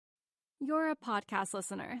You're a podcast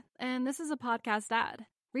listener, and this is a podcast ad.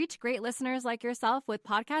 Reach great listeners like yourself with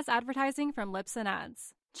podcast advertising from Libsyn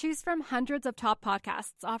Ads. Choose from hundreds of top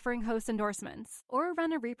podcasts offering host endorsements, or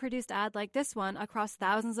run a reproduced ad like this one across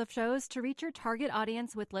thousands of shows to reach your target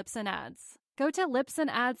audience with Libsyn Ads. Go to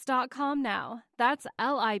libsynads.com now. That's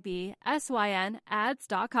LIBSYN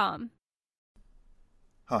ads.com.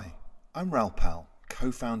 Hi, I'm Raoul Pal,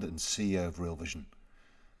 co-founder and CEO of Real Vision.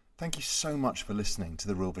 Thank you so much for listening to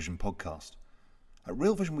the Real Vision podcast. At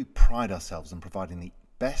Real Vision, we pride ourselves on providing the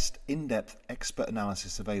best in-depth expert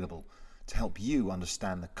analysis available to help you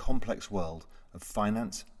understand the complex world of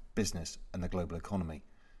finance, business, and the global economy.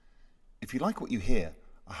 If you like what you hear,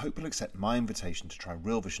 I hope you'll accept my invitation to try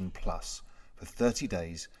Real Vision Plus for 30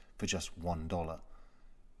 days for just $1.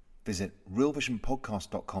 Visit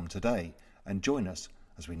realvisionpodcast.com today and join us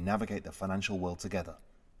as we navigate the financial world together.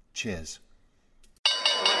 Cheers.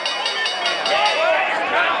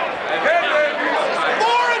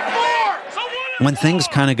 When things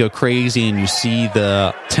kind of go crazy and you see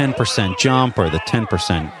the 10% jump or the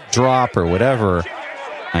 10% drop or whatever,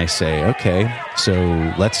 I say, okay, so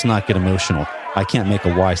let's not get emotional. I can't make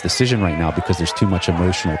a wise decision right now because there's too much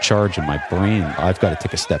emotional charge in my brain. I've got to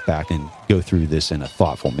take a step back and go through this in a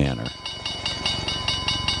thoughtful manner.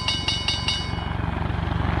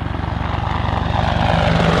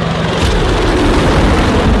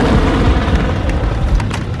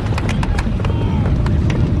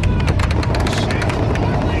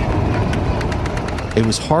 It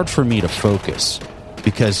was hard for me to focus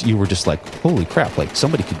because you were just like, holy crap, like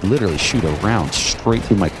somebody could literally shoot a round straight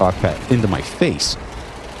through my cockpit into my face.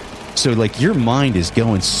 So like your mind is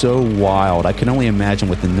going so wild. I can only imagine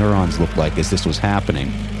what the neurons looked like as this was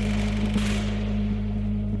happening.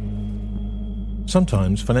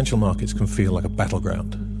 Sometimes financial markets can feel like a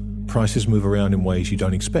battleground. Prices move around in ways you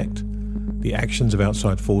don't expect. The actions of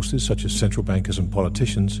outside forces, such as central bankers and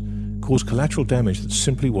politicians, cause collateral damage that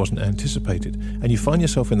simply wasn't anticipated, and you find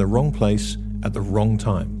yourself in the wrong place at the wrong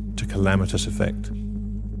time to calamitous effect.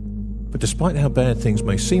 But despite how bad things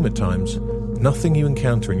may seem at times, nothing you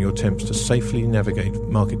encounter in your attempts to safely navigate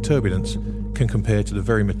market turbulence can compare to the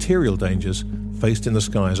very material dangers faced in the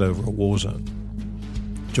skies over a war zone.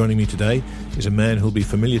 Joining me today is a man who'll be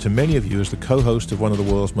familiar to many of you as the co-host of one of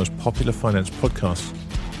the world's most popular finance podcasts,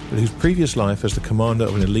 but whose previous life as the commander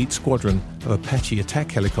of an elite squadron of Apache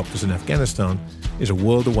attack helicopters in Afghanistan is a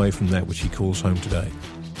world away from that which he calls home today.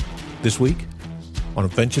 This week, on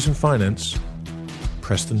Adventures in Finance,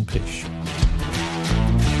 Preston Pysh.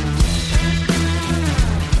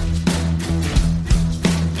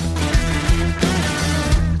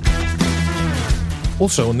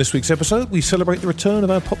 Also on this week's episode, we celebrate the return of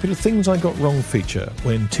our popular Things I Got Wrong feature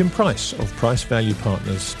when Tim Price of Price Value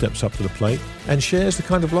Partners steps up to the plate and shares the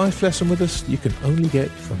kind of life lesson with us you can only get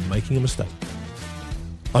from making a mistake.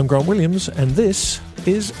 I'm Grant Williams, and this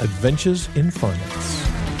is Adventures in Finance.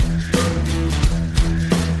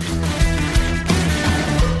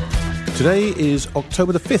 Today is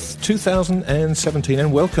October the 5th, 2017,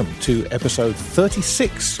 and welcome to episode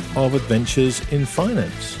 36 of Adventures in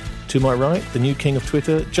Finance. To my right, the new king of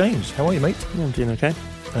Twitter, James. How are you, mate? I'm doing okay.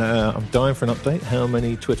 I'm dying for an update. How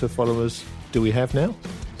many Twitter followers do we have now?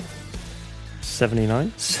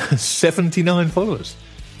 79. 79 followers.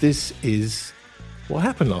 This is what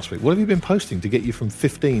happened last week. What have you been posting to get you from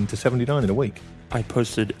 15 to 79 in a week? I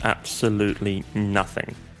posted absolutely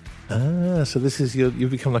nothing. So this is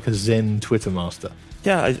you've become like a Zen Twitter master.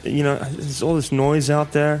 Yeah, there's all this noise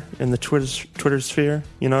out there in the Twitter sphere.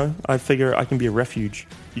 I figure I can be a refuge.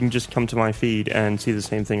 You can just come to my feed and see the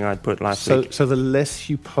same thing I'd put last week. So the less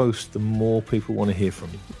you post, the more people want to hear from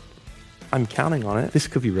you. I'm counting on it. This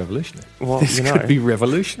could be revolutionary. Well, this could be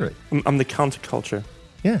revolutionary. I'm the counterculture.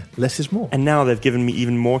 Yeah, less is more. And now they've given me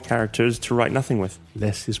even more characters to write nothing with.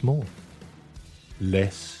 Less is more.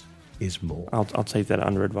 Less is more. I'll take that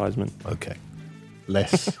under advisement. Okay.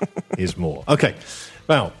 Less is more. Okay.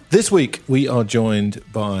 Now, this week we are joined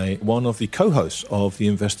by one of the co-hosts of the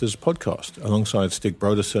Investors podcast. Alongside Stig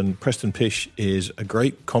Brodersen, Preston Pysh is a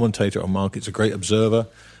great commentator on markets, a great observer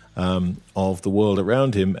of the world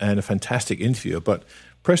around him, and a fantastic interviewer. But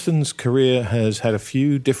Preston's career has had a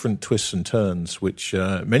few different twists and turns, which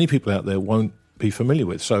many people out there won't be familiar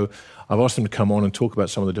with. So I've asked him to come on and talk about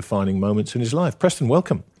some of the defining moments in his life. Preston,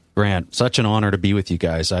 welcome. Grant, such an honor to be with you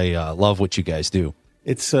guys. I love what you guys do.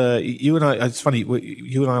 It's you and I. It's funny.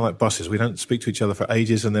 You and I are like buses. We don't speak to each other for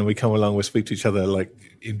ages, and then we come along. We speak to each other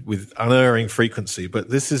with unerring frequency. But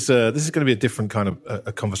this is going to be a different kind of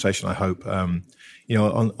a conversation. I hope. On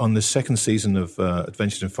the second season of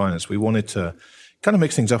Adventures in Finance, we wanted to kind of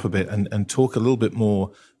mix things up a bit and talk a little bit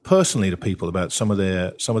more personally to people about some of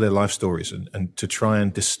their life stories, and to try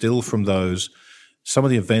and distill from those some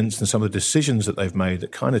of the events and some of the decisions that they've made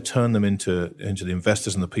that kind of turn them into the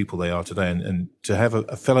investors and the people they are today. And to have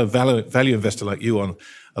a fellow value investor like you on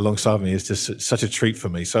alongside me is just such a treat for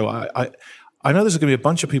me. So I know there's going to be a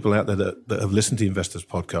bunch of people out there that have listened to the Investors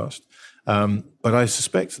Podcast, but I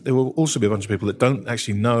suspect there will also be a bunch of people that don't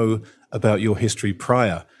actually know about your history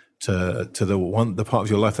prior to the part of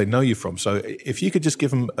your life they know you from. So if you could just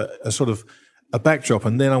give them a sort of a backdrop,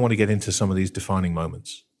 and then I want to get into some of these defining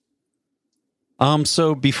moments.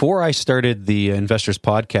 So before I started the Investors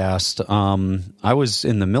Podcast, I was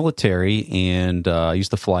in the military, and I used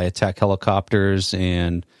to fly attack helicopters.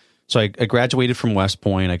 And so I graduated from West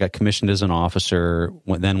Point. I got commissioned as an officer,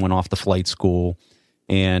 then went off to flight school,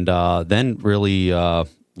 and then really,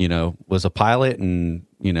 was a pilot, and,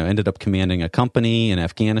 ended up commanding a company in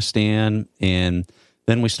Afghanistan. And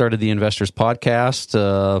then we started the Investors Podcast,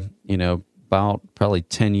 about probably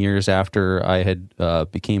 10 years after I had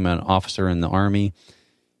became an officer in the Army.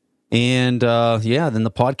 And then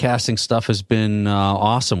the podcasting stuff has been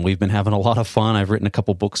awesome. We've been having a lot of fun. I've written a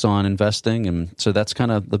couple books on investing, and so that's kind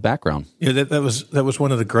of the background. Yeah, that was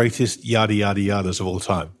one of the greatest yada yada yadas of all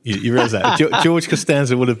time. You realize that? George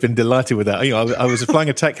Costanza would have been delighted with that. I was flying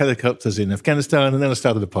attack helicopters in Afghanistan, and then I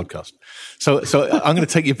started a podcast. So I'm going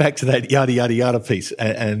to take you back to that yada yada yada piece,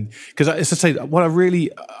 and because as I say, what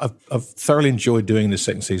I've thoroughly enjoyed doing this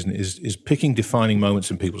second season is picking defining moments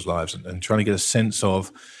in people's lives and trying to get a sense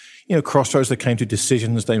of, crossroads that came to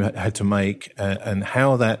decisions they had to make, and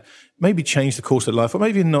how that maybe changed the course of their life, or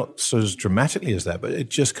maybe not so as dramatically as that, but it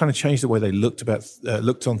just kind of changed the way they looked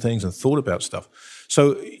on things and thought about stuff.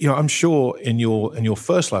 So, I'm sure in your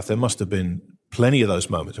first life there must have been plenty of those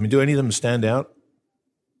moments. I mean, do any of them stand out?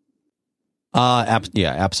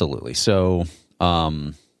 Yeah, absolutely. So,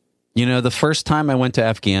 the first time I went to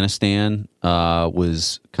Afghanistan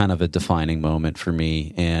was kind of a defining moment for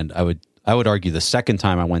me, and I would argue the second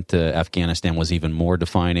time I went to Afghanistan was even more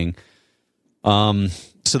defining.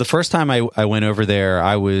 So the first time I went over there,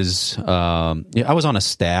 I was on a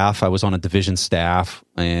staff. I was on a division staff,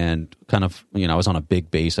 and kind of, I was on a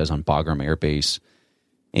big base. I was on Bagram Air Base,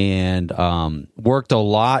 and worked a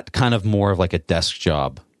lot, kind of more of like a desk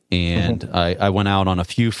job. And I went out on a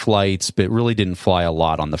few flights, but really didn't fly a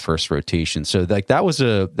lot on the first rotation. So that was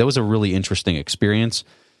a really interesting experience.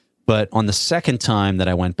 But on the second time that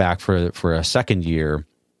I went back for a second year,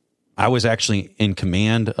 I was actually in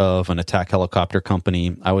command of an attack helicopter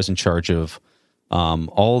company. I was in charge of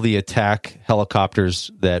all the attack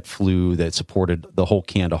helicopters that supported the whole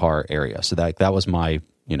Kandahar area. So that was my,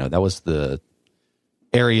 that was the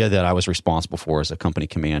area that I was responsible for as a company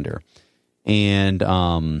commander. And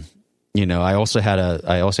I also had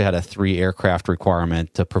a 3 aircraft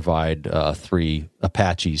requirement to provide 3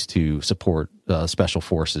 Apaches to support special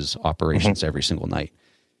forces operations every single night.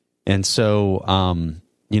 And so,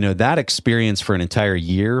 that experience for an entire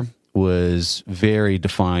year was very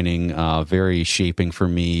defining, very shaping for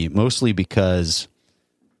me, mostly because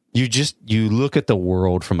you look at the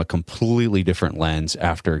world from a completely different lens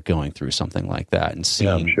after going through something like that and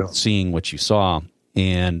seeing what you saw.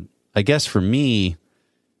 And I guess for me,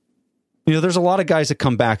 there's a lot of guys that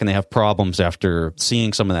come back and they have problems after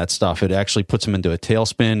seeing some of that stuff. It actually puts them into a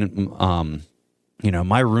tailspin.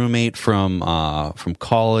 My roommate from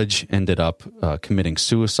college ended up committing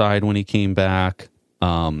suicide when he came back.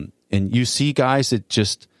 And you see guys that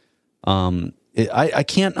just, I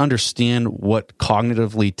can't understand what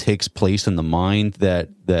cognitively takes place in the mind that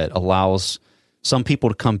allows some people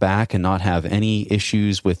to come back and not have any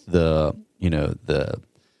issues with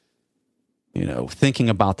thinking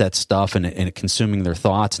about that stuff and it consuming their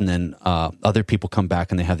thoughts, and then other people come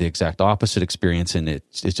back and they have the exact opposite experience, and it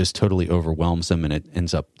just totally overwhelms them, and it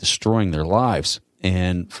ends up destroying their lives.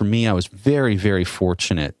 And for me, I was very, very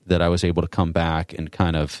fortunate that I was able to come back and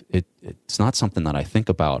kind of it's not something that I think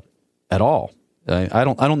about at all. I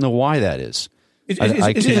don't know why that is. Is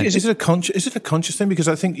it a conscious thing? Because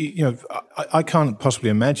I think I can't possibly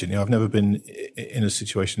imagine. I've never been in a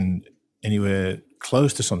situation anywhere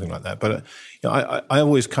close to something like that, but I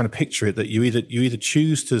always kind of picture it that you either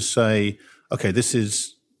choose to say, okay, this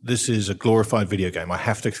is a glorified video game. I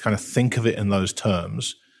have to kind of think of it in those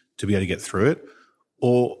terms to be able to get through it,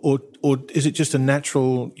 or is it just a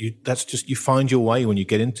natural? You find your way when you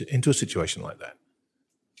get into a situation like that.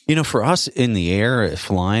 For us in the air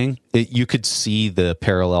flying, you could see the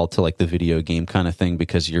parallel to like the video game kind of thing,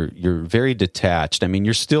 because you're very detached. I mean,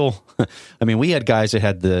 you're still. I mean, we had guys that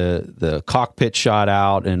had the cockpit shot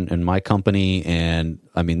out in my company, and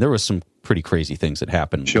I mean, there was some pretty crazy things that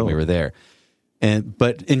happened when we were there.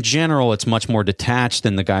 But in general, it's much more detached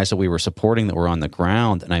than the guys that we were supporting that were on the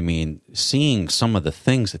ground. And I mean, seeing some of the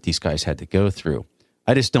things that these guys had to go through,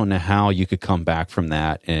 I just don't know how you could come back from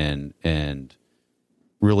that and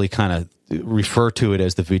really kind of refer to it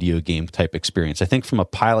as the video game type experience. I think from a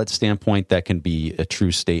pilot standpoint, that can be a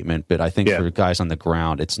true statement, but I think for guys on the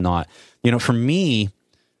ground, it's not. For me,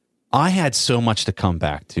 I had so much to come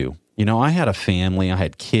back to. I had a family, I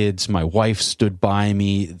had kids, my wife stood by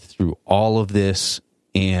me through all of this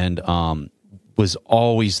and was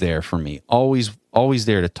always there for me, always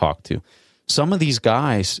there to talk to. Some of these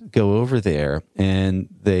guys go over there and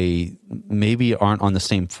they maybe aren't on the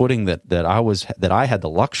same footing that I had the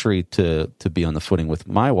luxury to be on the footing with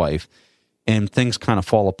my wife, and things kind of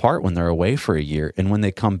fall apart when they're away for a year. And when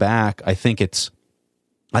they come back, I think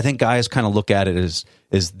guys kind of look at it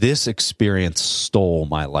as this experience stole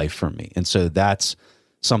my life from me. And so that's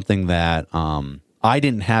something that I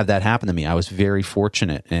didn't have that happen to me. I was very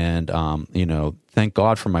fortunate, and thank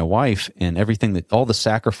God for my wife and everything all the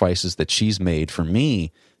sacrifices that she's made for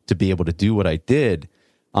me to be able to do what I did.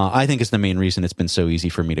 I think is the main reason it's been so easy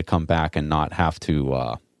for me to come back and not have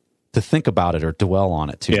to think about it or dwell on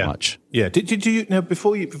it too much. Yeah. Did you now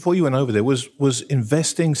before you went over there, was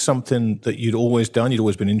investing something that you'd always done, you'd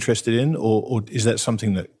always been interested in, or is that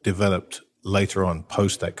something that developed later on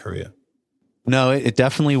post that career? No, it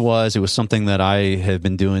definitely was. It was something that I had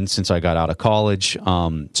been doing since I got out of college.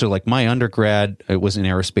 So like my undergrad, it was in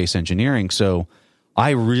aerospace engineering. So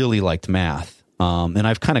I really liked math. And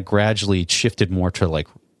I've kind of gradually shifted more to like,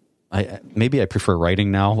 maybe I prefer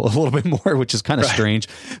writing now a little bit more, which is kind of strange.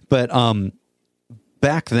 But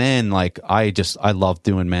back then, like I loved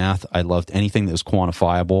doing math. I loved anything that was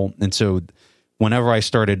quantifiable. And so whenever I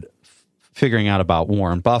started figuring out about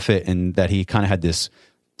Warren Buffett and that he kind of had this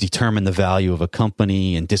determine the value of a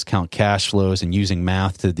company and discount cash flows and using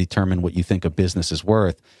math to determine what you think a business is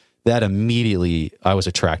worth, that immediately I was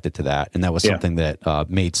attracted to that. And that was something that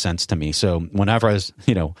made sense to me. So whenever I was,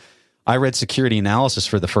 I read security analysis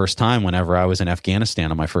for the first time whenever I was in Afghanistan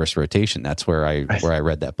on my first rotation. That's where I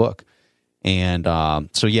read that book. And I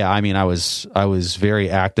was very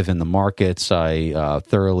active in the markets. I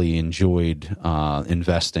thoroughly enjoyed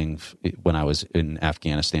investing when I was in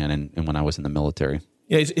Afghanistan and when I was in the military.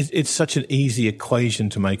 Yeah, it's such an easy equation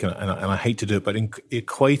to make, and I hate to do it, but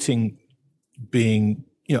equating being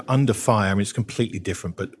under fire, I mean, it's completely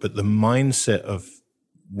different. But the mindset of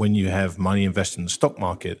when you have money invested in the stock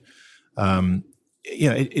market,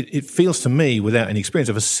 it feels to me, without any experience,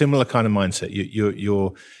 of a similar kind of mindset.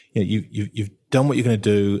 You've done what you're going to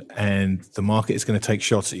do, and the market is going to take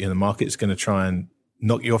shots at you, and the market is going to try and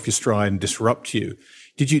knock you off your stride and disrupt you.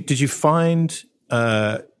 Did you find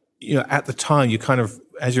at the time, you kind of,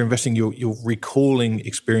 as you're investing, you're recalling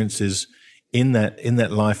experiences in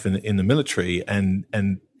that life in the military,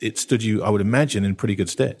 and it stood you, I would imagine, in pretty good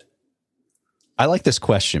stead. I like this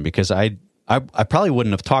question because I probably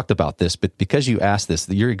wouldn't have talked about this, but because you asked this,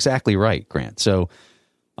 you're exactly right, Grant. So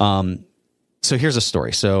here's a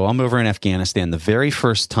story. So I'm over in Afghanistan. The very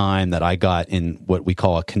first time that I got in what we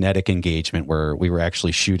call a kinetic engagement, where we were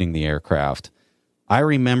actually shooting the aircraft, I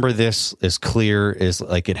remember this as clear as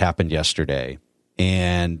like it happened yesterday.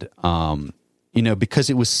 And, because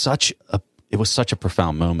it was such a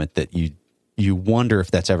profound moment that you wonder if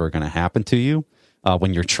that's ever going to happen to you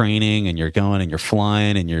when you're training and you're going and you're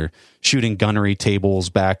flying and you're shooting gunnery tables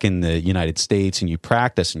back in the United States, and you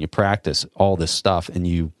practice all this stuff.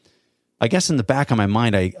 And I guess in the back of my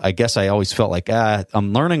mind, I guess I always felt like,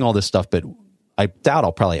 I'm learning all this stuff, but I doubt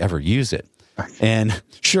I'll probably ever use it. And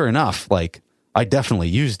sure enough, like, I definitely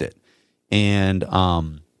used it. And,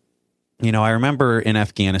 I remember in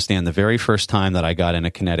Afghanistan, the very first time that I got in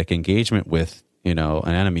a kinetic engagement with, an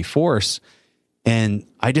enemy force. And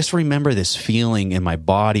I just remember this feeling in my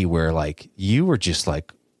body where like, you were just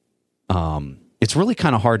like, it's really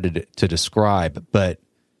kind of hard to describe, but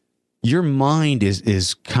your mind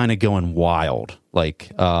is kind of going wild.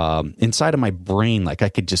 Like, inside of my brain, like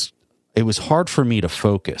it was hard for me to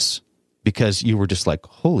focus. Because you were just like,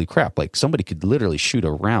 holy crap, like somebody could literally shoot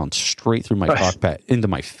a round straight through my cockpit into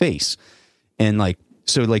my face. And like,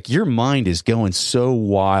 so like your mind is going so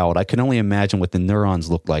wild. I can only imagine what the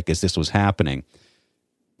neurons looked like as this was happening.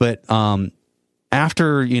 But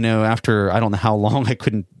after I don't know how long, I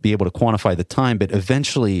couldn't be able to quantify the time, but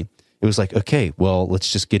eventually it was like, okay, well,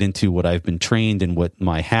 let's just get into what I've been trained and what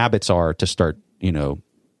my habits are to start,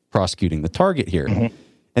 prosecuting the target here. Mm-hmm.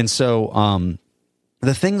 And so,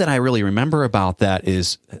 the thing that I really remember about that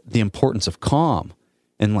is the importance of calm,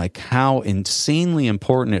 and like how insanely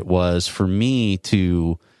important it was for me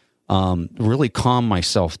to really calm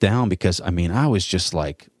myself down, because I mean, I was just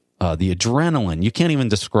like, the adrenaline. You can't even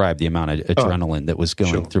describe the amount of adrenaline that was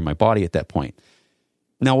going through my body at that point.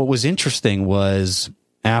 Now, what was interesting was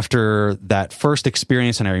after that first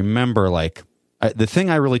experience, and I remember the thing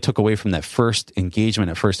I really took away from that first engagement,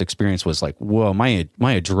 that first experience was like, whoa, my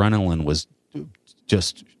adrenaline was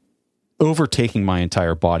just overtaking my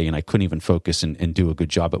entire body, and I couldn't even focus and do a good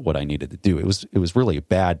job at what I needed to do. It was really a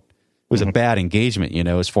bad engagement,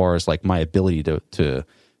 as far as like my ability to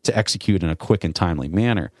execute in a quick and timely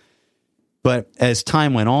manner. But as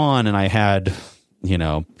time went on, and I had,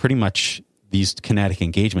 pretty much these kinetic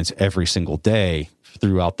engagements every single day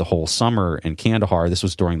throughout the whole summer in Kandahar. This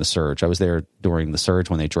was during the surge. I was there during the surge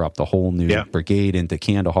when they dropped the whole new brigade into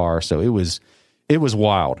Kandahar. So it was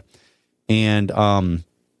wild. And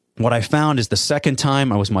what I found is the second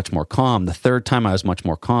time I was much more calm. The third time I was much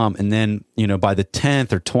more calm. And then, by the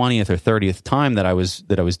 10th or 20th or 30th time that I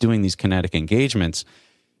was doing these kinetic engagements,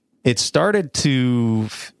 it started to,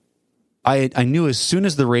 I knew as soon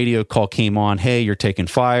as the radio call came on, hey, you're taking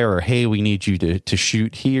fire, or hey, we need you to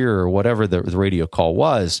shoot here, or whatever the radio call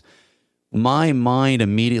was, my mind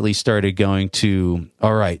immediately started going to,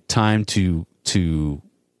 all right, time to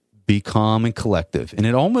be calm and collective. And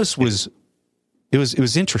it almost was, it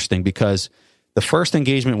was interesting because the first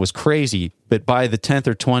engagement was crazy, but by the 10th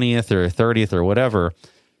or 20th or 30th or whatever,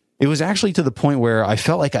 it was actually to the point where I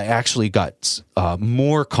felt like I actually got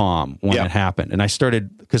more calm when it happened. And I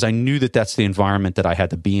started, because I knew that that's the environment that I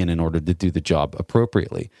had to be in order to do the job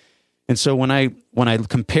appropriately. And so when I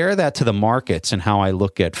compare that to the markets and how I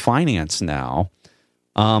look at finance now,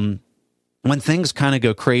 when things kind of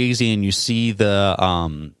go crazy and you see the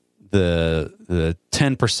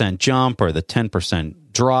 10% jump or the 10%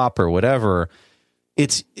 drop or whatever,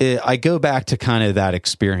 I go back to kind of that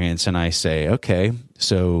experience and I say, okay,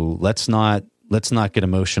 so let's not get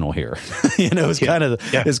emotional here.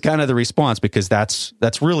 It's kind of the response, because that's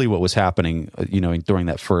really what was happening, during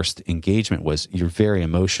that first engagement. Was you're very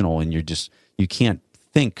emotional and you can't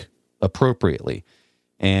think appropriately.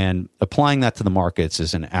 And applying that to the markets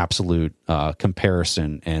is an absolute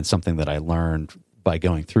comparison, and something that I learned by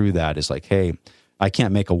going through that is like, hey, I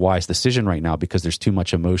can't make a wise decision right now because there's too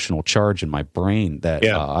much emotional charge in my brain that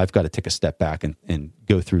I've got to take a step back and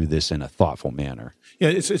go through this in a thoughtful manner. Yeah,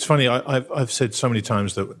 it's funny. I've said so many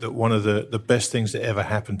times that one of the best things that ever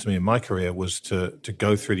happened to me in my career was to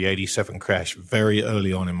go through the 87 crash very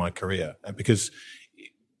early on in my career, because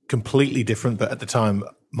completely different. But at the time,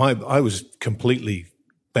 I was completely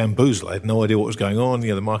bamboozled. I had no idea what was going on.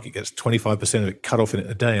 The market gets 25% of it cut off in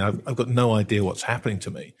a day. I've got no idea what's happening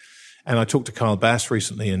to me. And I talked to Kyle Bass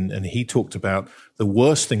recently, and he talked about the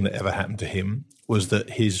worst thing that ever happened to him was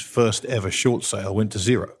that his first ever short sale went to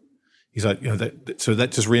zero. He's like, so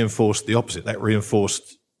that just reinforced the opposite. That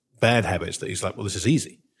reinforced bad habits. That he's like, well, this is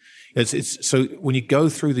easy. It's so when you go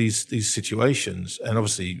through these situations, and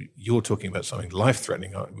obviously you're talking about something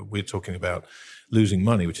life-threatening. We're talking about losing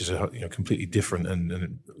money, which is completely different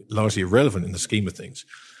and largely irrelevant in the scheme of things.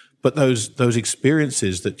 But those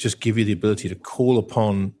experiences that just give you the ability to call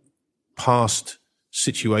upon past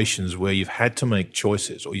situations where you've had to make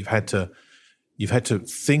choices, or you've had to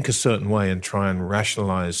think a certain way and try and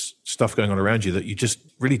rationalize stuff going on around you that you just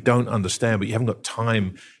really don't understand, but you haven't got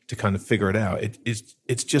time to kind of figure it out.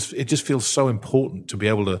 It just feels so important to be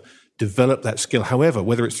able to develop that skill. However,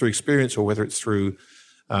 whether it's through experience or whether it's through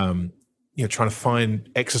trying to find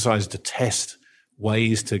exercises to test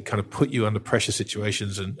ways to kind of put you under pressure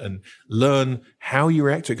situations and learn how you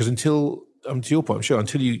react to it. Because until, to your point, I'm sure,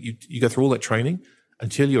 until you go through all that training,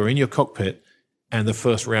 until you're in your cockpit and the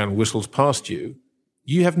first round whistles past you,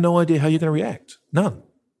 you have no idea how you're going to react. None.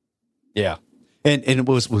 Yeah. And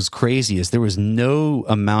what was crazy is there was no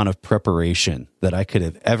amount of preparation that I could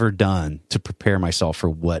have ever done to prepare myself for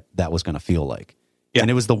what that was going to feel like. Yeah. And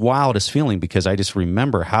it was the wildest feeling, because I just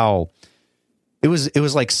remember how it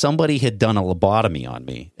was like somebody had done a lobotomy on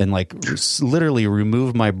me and like literally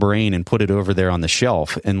removed my brain and put it over there on the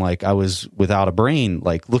shelf. And like I was without a brain,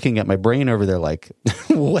 like looking at my brain over there, like,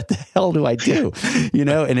 what the hell do I do?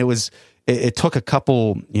 And it took a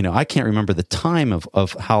couple, I can't remember the time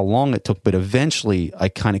of how long it took, but eventually I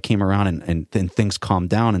kind of came around and then things calmed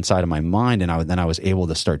down inside of my mind. And then I was able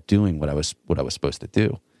to start doing what I was supposed to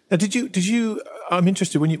do. Now, did you, I'm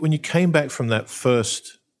interested, when you came back from that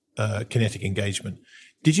first kinetic engagement,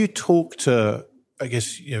 did you talk to, I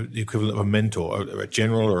guess, the equivalent of a mentor, or a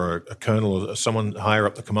general or a colonel, or someone higher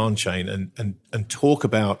up the command chain, and talk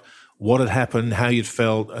about what had happened, how you'd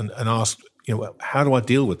felt, and ask, how do I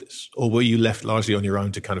deal with this? Or were you left largely on your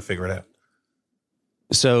own to kind of figure it out?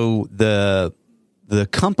 So the the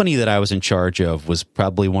company that I was in charge of was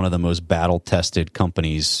probably one of the most battle-tested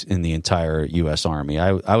companies in the entire U.S. Army.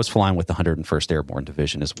 I was flying with the 101st Airborne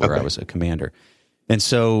Division is where I was a commander. And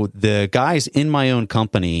so the guys in my own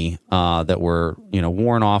company that were,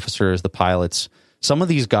 warrant officers, the pilots, some of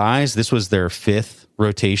these guys, this was their 5th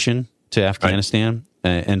rotation to Afghanistan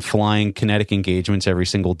and flying kinetic engagements every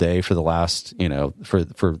single day for the last,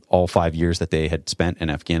 for all 5 years that they had spent in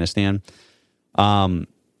Afghanistan.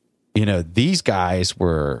 These guys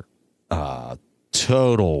were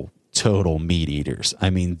total meat eaters. I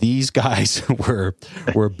mean, these guys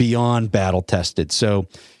were beyond battle tested. So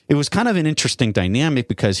it was kind of an interesting dynamic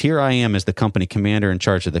because here I am as the company commander in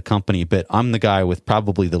charge of the company, but I'm the guy with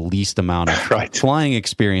probably the least amount of flying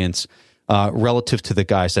experience relative to the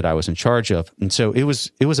guys that I was in charge of. And so it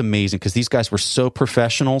was amazing because these guys were so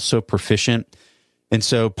professional, so proficient. And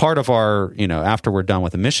so part of our, after we're done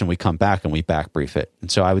with the mission, we come back and we back brief it. And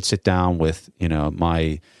so I would sit down with,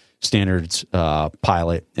 my standards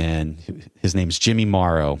pilot, and his name's Jimmy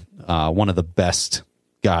Morrow, one of the best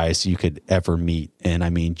guys you could ever meet. And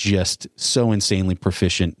I mean, just so insanely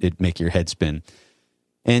proficient, it'd make your head spin.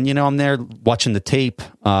 And, I'm there watching the tape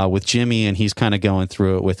with Jimmy, and he's kind of going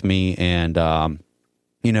through it with me. And,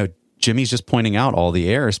 Jimmy's just pointing out all the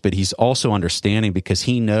errors, but he's also understanding because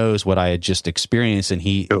he knows what I had just experienced. And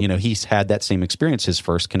he's had that same experience, his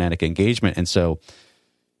first kinetic engagement. And so,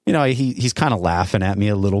 he's kind of laughing at me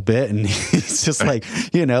a little bit, and he's just like,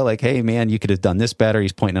 hey man, you could have done this better.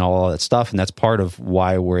 He's pointing out all that stuff. And that's part of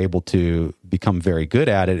why we're able to become very good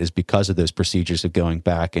at it, is because of those procedures of going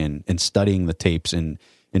back and studying the tapes and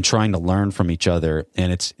trying to learn from each other.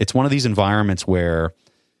 And it's one of these environments where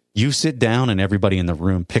you sit down and everybody in the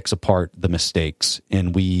room picks apart the mistakes,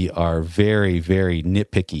 and we are very, very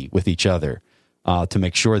nitpicky with each other to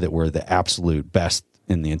make sure that we're the absolute best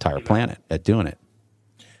in the entire planet at doing it.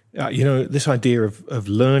 This idea of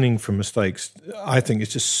learning from mistakes, I think, is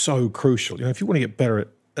just so crucial. If you want to get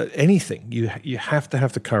better at anything, you have to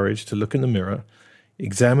have the courage to look in the mirror,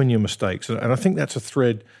 examine your mistakes, and I think that's a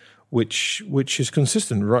thread which is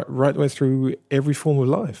consistent right the way through every form of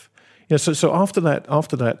life. So after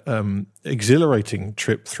that exhilarating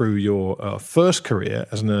trip through your first career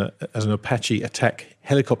as an Apache attack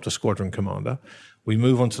helicopter squadron commander, we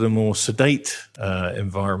move on to the more sedate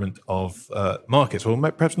environment of markets. Well,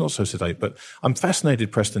 perhaps not so sedate, but I'm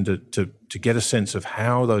fascinated, Preston, to get a sense of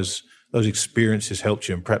how those experiences helped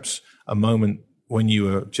you, and perhaps a moment when you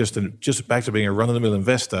were just back to being a run-of-the-mill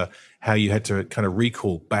investor, how you had to kind of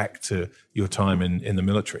recall back to your time in the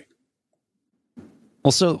military.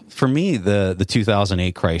 Well, so for me, the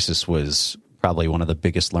 2008 crisis was probably one of the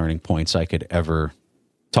biggest learning points I could ever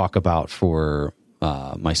talk about for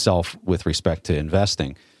myself with respect to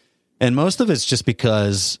investing. And most of it's just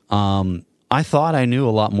because I thought I knew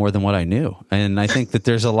a lot more than what I knew. And I think that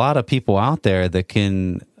there's a lot of people out there that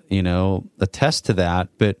can, attest to that.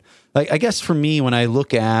 But I guess for me, when I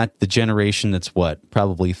look at the generation that's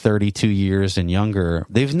probably 32 years and younger,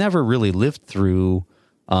 they've never really lived through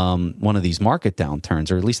one of these market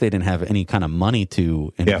downturns, or at least they didn't have any kind of money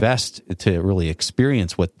to invest to really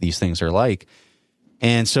experience what these things are like.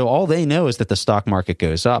 And so all they know is that the stock market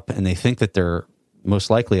goes up, and they think that they're most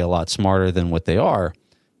likely a lot smarter than what they are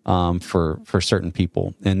for certain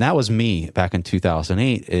people. And that was me back in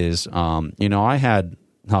 2008 is, I had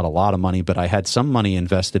not a lot of money, but I had some money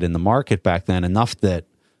invested in the market back then, enough that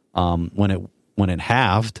when it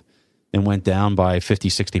halved and went down by 50,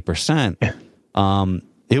 60%,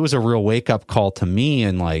 it was a real wake-up call to me.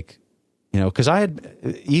 And because I had,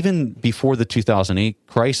 even before the 2008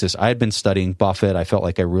 crisis, I had been studying Buffett. I felt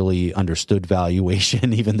like I really understood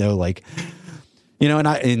valuation, even though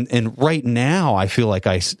and right now I feel like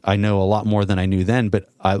I know a lot more than I knew then, but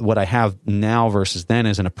what I have now versus then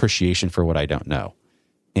is an appreciation for what I don't know.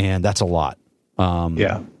 And that's a lot.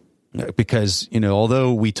 Because,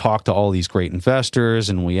 although we talk to all these great investors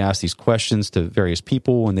and we ask these questions to various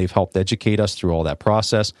people and they've helped educate us through all that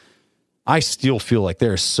process, I still feel like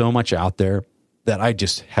there's so much out there that I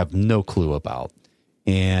just have no clue about.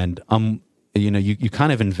 And you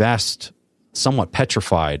kind of invest somewhat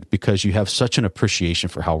petrified because you have such an appreciation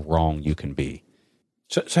for how wrong you can be.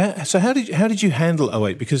 So how did you handle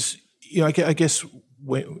 2008? Because I guess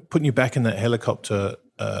putting you back in that helicopter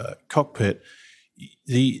cockpit,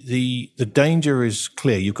 the danger is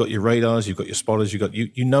clear. You've got your radars, you've got your spotters,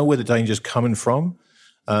 you know where the danger's coming from.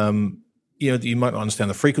 You might not understand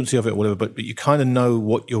the frequency of it or whatever, but you kind of know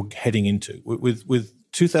what you're heading into. With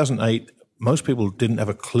 2008, most people didn't have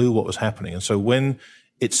a clue what was happening. And so when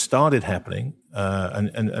it started happening,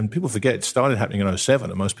 and people forget it started happening in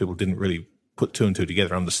 2007, and most people didn't really put two and two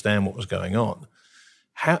together, understand what was going on.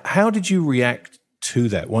 How did you react to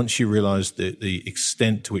that once you realized the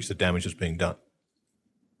extent to which the damage was being done?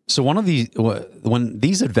 So when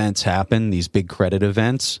these events happen, these big credit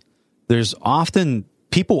events,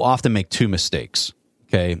 people often make two mistakes,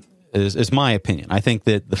 okay, is my opinion. I think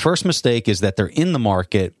that the first mistake is that they're in the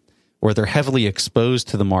market or they're heavily exposed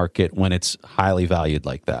to the market when it's highly valued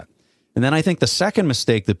like that. And then I think the second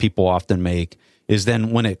mistake that people often make is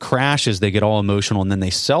then when it crashes, they get all emotional and then they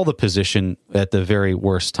sell the position at the very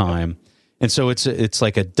worst time. And so it's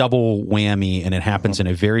like a double whammy, and it happens in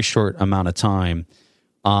a very short amount of time.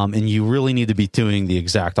 And you really need to be doing the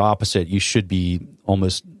exact opposite. You should be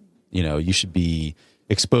you should be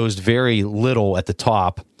exposed very little at the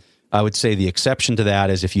top. I would say the exception to that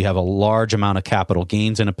is if you have a large amount of capital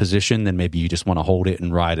gains in a position, then maybe you just want to hold it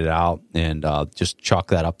and ride it out and just chalk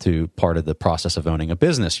that up to part of the process of owning a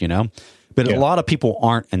business, But a lot of people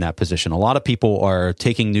aren't in that position. A lot of people are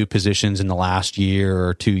taking new positions in the last year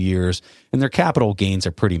or 2 years, and their capital gains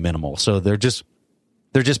are pretty minimal. So they're just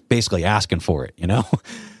basically asking for it,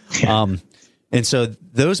 And so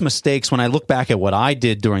those mistakes, when I look back at what I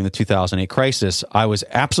did during the 2008 crisis, I was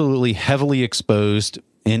absolutely heavily exposed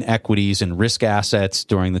in equities and risk assets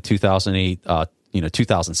during the 2008,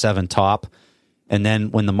 2007 top. And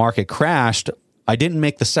then when the market crashed, I didn't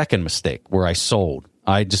make the second mistake where I sold.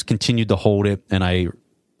 I just continued to hold it. And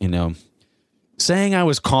saying I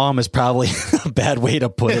was calm is probably a bad way to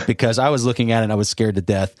put it, because I was looking at it and I was scared to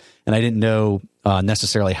death, and I didn't know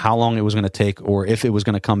necessarily how long it was going to take or if it was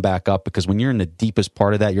going to come back up, because when you're in the deepest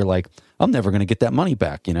part of that, you're like, I'm never going to get that money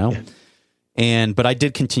back, But I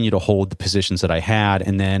did continue to hold the positions that I had.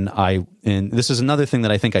 And then and this is another thing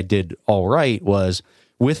that I think I did all right, was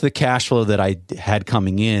with the cash flow that I had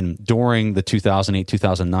coming in during the 2008,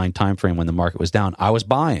 2009 timeframe when the market was down, I was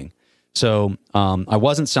buying. So I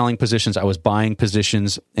wasn't selling positions, I was buying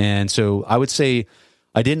positions. And so I would say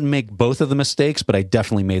I didn't make both of the mistakes, but I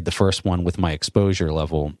definitely made the first one with my exposure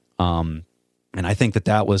level. And I think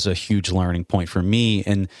that was a huge learning point for me.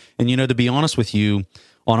 And to be honest with you,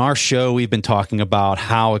 on our show, we've been talking about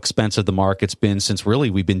how expensive the market's been since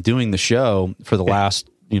really we've been doing the show for the last,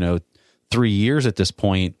 3 years at this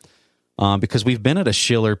point, because we've been at a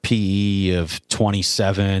Shiller PE of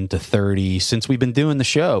 27 to 30 since we've been doing the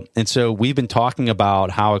show. And so we've been talking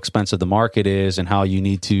about how expensive the market is and how you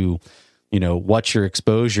need to, what's your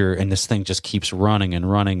exposure, and this thing just keeps running and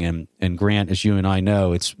running. And Grant, as you and I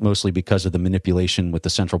know, it's mostly because of the manipulation with the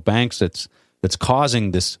central banks that's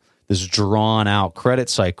causing this drawn out credit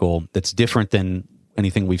cycle that's different than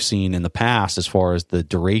anything we've seen in the past as far as the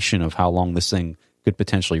duration of how long this thing could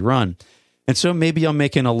potentially run. And so maybe I'm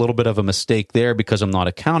making a little bit of a mistake there because I'm not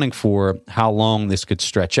accounting for how long this could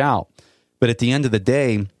stretch out. But at the end of the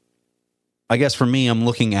day, I guess for me, I'm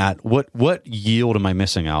looking at what yield am I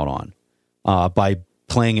missing out on by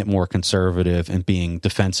playing it more conservative and being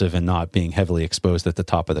defensive and not being heavily exposed at the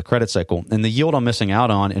top of the credit cycle. And the yield I'm missing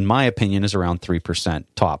out on, in my opinion, is around 3%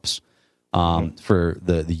 tops for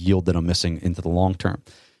the yield that I'm missing into the long term.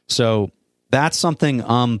 So that's something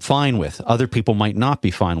I'm fine with. Other people might not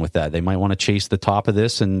be fine with that. They might want to chase the top of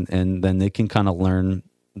this, and then they can kind of learn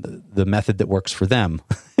the method that works for them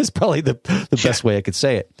is probably the best way I could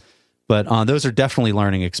say it. But those are definitely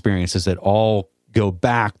learning experiences that all go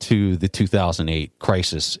back to the 2008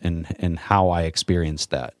 crisis and how I experienced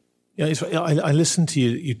that. Yeah, I listened to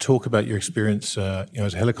you talk about your experience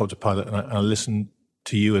as a helicopter pilot, and I listened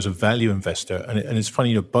to you as a value investor. And it's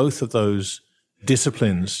funny, both of those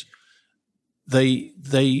disciplines,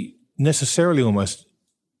 they necessarily almost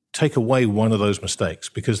take away one of those mistakes,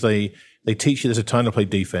 because they teach you there's a time to play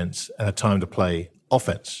defense and a time to play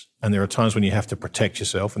offense. And there are times when you have to protect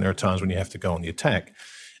yourself, and there are times when you have to go on the attack.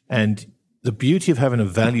 And the beauty of having a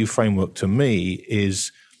value framework, to me,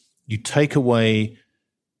 is you take away.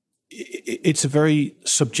 It's a very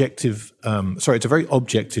subjective. It's a very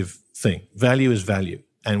objective thing. Value is value,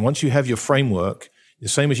 and once you have your framework, the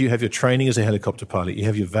same as you have your training as a helicopter pilot, you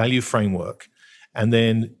have your value framework, and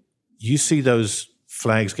then you see those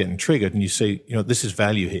flags getting triggered, and you see, this is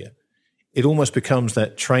value here. It almost becomes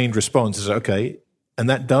that trained response is okay. And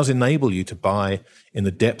that does enable you to buy in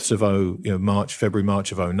the depths of February, March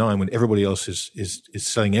of 2009, when everybody else is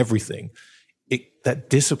selling everything. That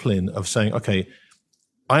discipline of saying, okay,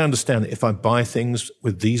 I understand that if I buy things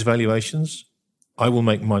with these valuations, I will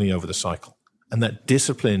make money over the cycle. And that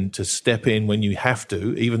discipline to step in when you have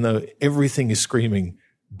to, even though everything is screaming,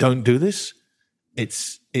 don't do this,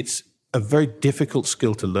 it's a very difficult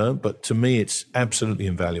skill to learn, but to me, it's absolutely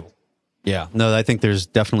invaluable. Yeah, no, I think there's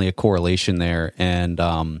definitely a correlation there. And,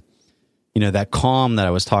 that calm that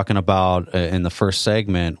I was talking about in the first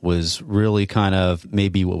segment was really kind of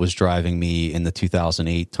maybe what was driving me in the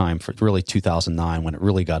 2008 time, for really 2009 when it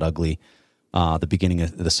really got ugly. The beginning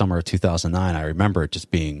of the summer of 2009, I remember it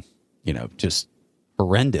just being, just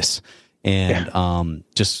horrendous, and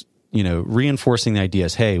just reinforcing the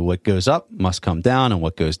ideas. Hey, what goes up must come down, and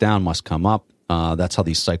what goes down must come up. That's how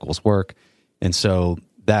these cycles work, and so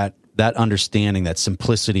that understanding, that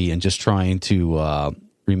simplicity, and just trying to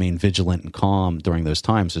remain vigilant and calm during those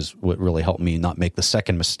times is what really helped me not make the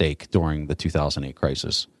second mistake during the 2008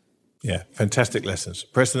 crisis. Yeah, fantastic lessons,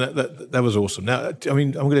 Preston. That was awesome. Now, I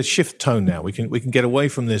mean, I'm going to shift tone now. We can get away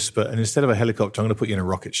from this, and instead of a helicopter, I'm going to put you in a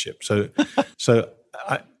rocket ship. So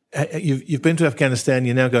you've been to Afghanistan.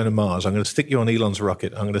 You're now going to Mars. I'm going to stick you on Elon's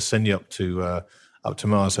rocket. I'm going to send you up to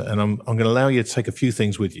Mars, and I'm going to allow you to take a few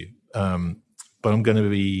things with you. But I'm going to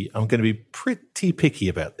be pretty picky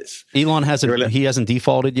about this. Elon hasn't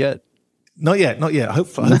defaulted yet. Not yet.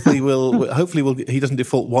 Hopefully we'll. He doesn't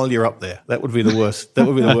default while you're up there. That would be the worst. That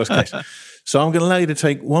would be the worst case. So I'm going to allow you to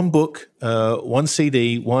take one book, one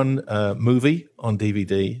CD, one movie on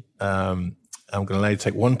DVD. I'm going to allow you to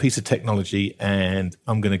take one piece of technology, and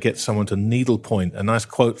I'm going to get someone to needlepoint a nice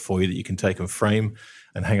quote for you that you can take and frame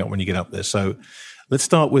and hang up when you get up there. So let's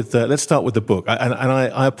start with the book.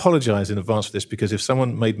 I apologize in advance for this, because if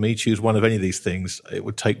someone made me choose one of any of these things, it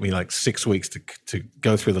would take me like 6 weeks to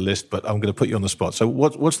go through the list. But I'm going to put you on the spot. So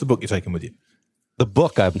what's the book you're taking with you? The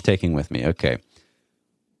book I'm taking with me. Okay.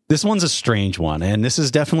 This one's a strange one, and this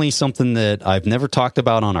is definitely something that I've never talked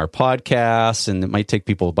about on our podcast, and it might take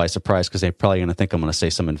people by surprise because they're probably going to think I'm going to say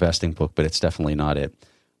some investing book, but it's definitely not it.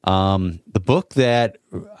 The book that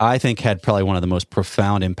I think had probably one of the most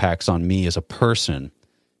profound impacts on me as a person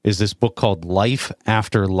is this book called Life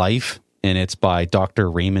After Life, and it's by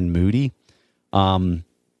Dr. Raymond Moody.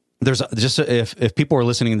 There's just, if people are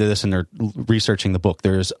listening to this and they're researching the book,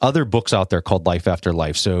 there's other books out there called Life After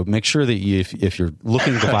Life. So make sure that if you're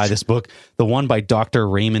looking to buy this book, the one by Dr.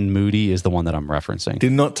 Raymond Moody is the one that I'm referencing.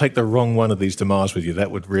 Do not take the wrong one of these to Mars with you.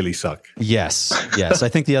 That would really suck. Yes. I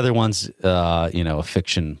think the other one's, a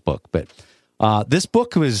fiction book, but this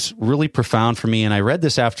book was really profound for me, and I read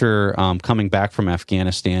this after coming back from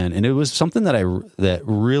Afghanistan, and it was something that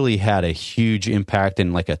really had a huge impact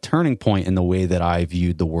and like a turning point in the way that I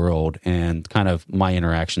viewed the world and kind of my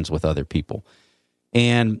interactions with other people.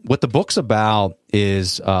 And what the book's about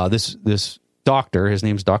is this doctor, his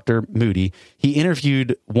name's Dr. Moody. He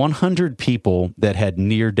interviewed 100 people that had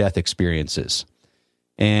near-death experiences,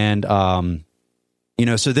 and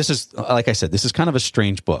so this is, like I said, this is kind of a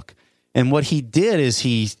strange book. And what he did is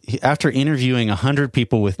he after interviewing 100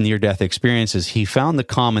 people with near-death experiences, he found the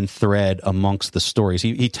common thread amongst the stories.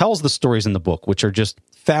 He tells the stories in the book, which are just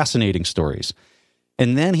fascinating stories.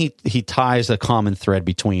 And then he ties a common thread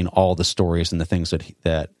between all the stories and the things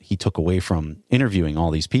that he took away from interviewing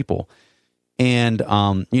all these people. And,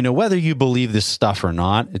 whether you believe this stuff or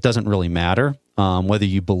not, it doesn't really matter. Whether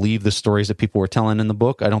you believe the stories that people were telling in the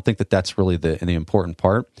book, I don't think that that's really the important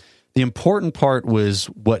part. The important part was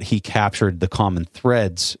what he captured, the common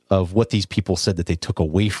threads of what these people said that they took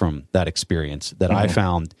away from that experience that I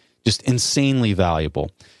found just insanely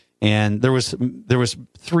valuable. And there was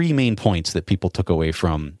 3 main points that people took away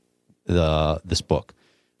from this book,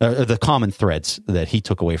 the common threads that he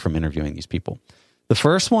took away from interviewing these people. The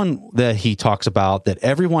first one that he talks about that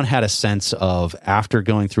everyone had a sense of after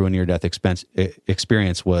going through a near-death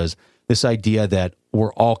experience was this idea that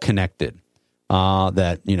we're all connected.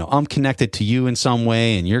 That, I'm connected to you in some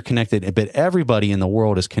way and you're connected, but everybody in the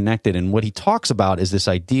world is connected. And what he talks about is this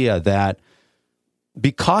idea that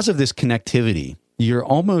because of this connectivity, you're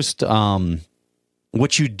almost,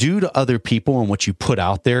 what you do to other people and what you put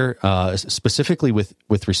out there, specifically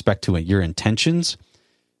with respect to your intentions,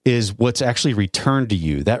 is what's actually returned to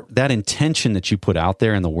you. That intention that you put out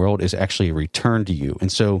there in the world is actually a return to you.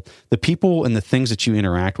 And so the people and the things that you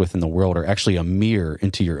interact with in the world are actually a mirror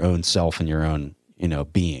into your own self and your own,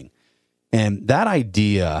 being. And that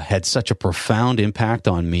idea had such a profound impact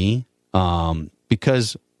on me,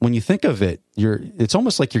 because when you think of it, it's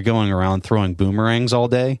almost like you're going around throwing boomerangs all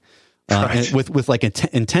day, right, with like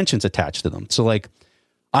intentions attached to them. So like,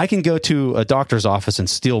 I can go to a doctor's office and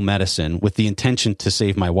steal medicine with the intention to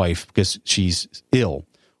save my wife because she's ill.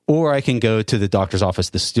 Or I can go to the doctor's office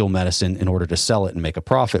to steal medicine in order to sell it and make a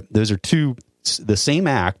profit. Those are the same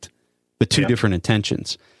act, but two different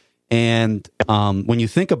intentions. And when you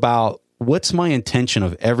think about what's my intention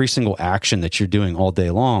of every single action that you're doing all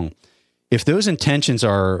day long, if those intentions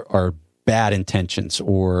are bad intentions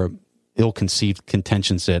or ill-conceived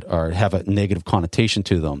intentions that have a negative connotation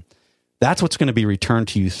to them, that's what's going to be returned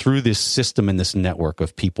to you through this system and this network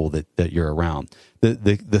of people that you're around.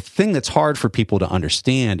 The thing that's hard for people to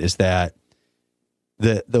understand is that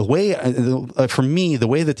the way, for me, the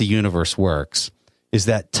way that the universe works is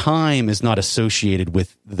that time is not associated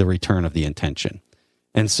with the return of the intention.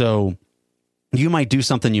 And so you might do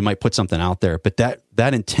something, you might put something out there, but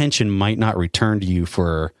that intention might not return to you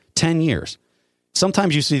for 10 years.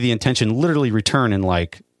 Sometimes you see the intention literally return in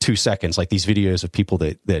like 2 seconds, like these videos of people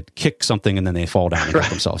that kick something and then they fall down and hurt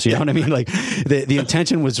themselves. You know what I mean? Like the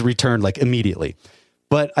intention was returned like immediately.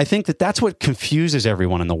 But I think that's what confuses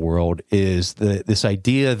everyone in the world is this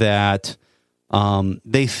idea that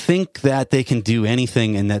they think that they can do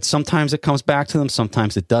anything and that sometimes it comes back to them,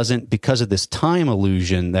 sometimes it doesn't, because of this time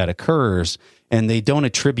illusion that occurs, and they don't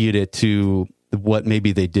attribute it to what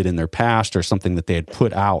maybe they did in their past or something that they had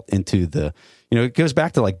put out into the, it goes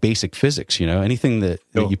back to like basic physics, anything that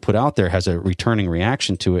you put out there has a returning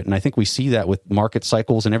reaction to it. And I think we see that with market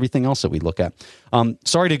cycles and everything else that we look at.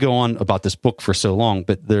 Sorry to go on about this book for so long,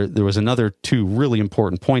 but there was another 2 really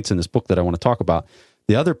important points in this book that I want to talk about.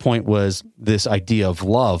 The other point was this idea of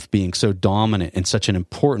love being so dominant and such an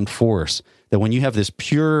important force that when you have this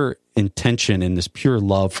pure intention and this pure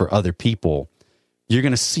love for other people, you're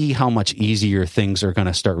going to see how much easier things are going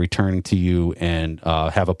to start returning to you and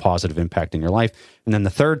have a positive impact in your life. And then the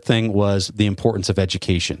third thing was the importance of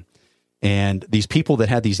education. And these people that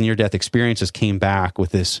had these near-death experiences came back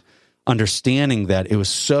with this understanding that it was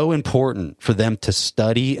so important for them to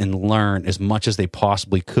study and learn as much as they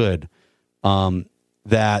possibly could.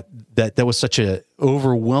 That was such a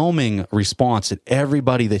overwhelming response that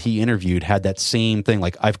everybody that he interviewed had that same thing.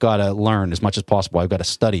 Like, I've got to learn as much as possible. I've got to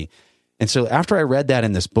study. And so after I read that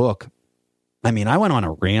in this book, I went on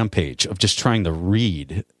a rampage of just trying to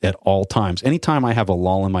read at all times. Anytime I have a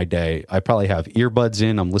lull in my day, I probably have earbuds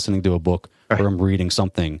in, I'm listening to a book, or I'm reading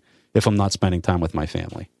something if I'm not spending time with my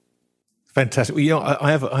family. Fantastic. Well,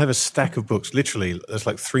 I have a stack of books, literally, that's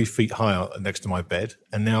like 3 feet high next to my bed,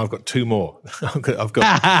 and now I've got 2 more. I've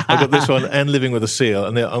got this one and Living with a Seal,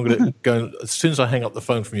 and then I'm going to go. As soon as I hang up the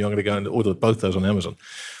phone from you, I'm going to go and order both those on Amazon.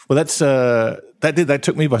 Well, that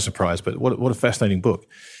took me by surprise, but what a fascinating book.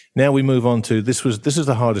 Now we move on to this is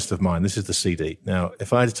the hardest of mine. This is the CD. Now,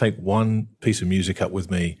 if I had to take one piece of music up with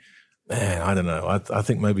me, man, I don't know. I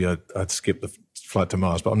think maybe I'd skip the flight to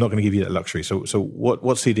Mars, but I'm not going to give you that luxury. So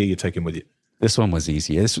what CD are you taking with you? This one was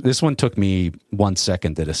easy. This one took me 1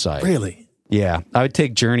 second to decide. Really? Yeah. I would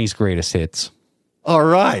take Journey's Greatest Hits. All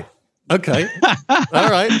right. Okay. All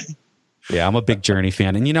right. Yeah, I'm a big Journey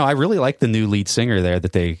fan. And, I really like the new lead singer there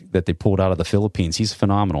that they pulled out of the Philippines. He's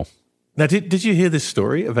phenomenal. Now, did you hear this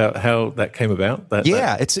story about how that came about?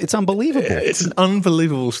 It's unbelievable. It's an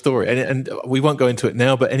unbelievable story, and we won't go into it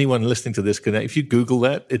now. But anyone listening to this can, if you Google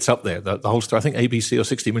that, it's up there. The whole story. I think ABC or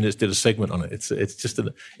 60 Minutes did a segment on it. It's just an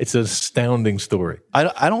astounding story.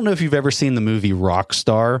 I don't know if you've ever seen the movie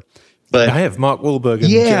Rockstar, but I have. Mark Wahlberg and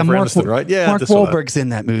Jennifer Aniston, right? Yeah, Mark Wahlberg's in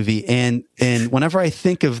that movie, and whenever I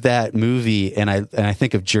think of that movie and I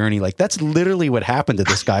think of Journey, like that's literally what happened to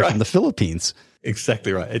this guy from the Philippines.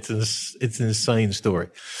 Exactly right. It's an insane story.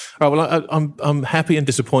 All right. Well, I'm happy and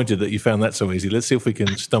disappointed that you found that so easy. Let's see if we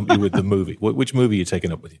can stump you with the movie. Which movie are you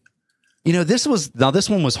taking up with you? This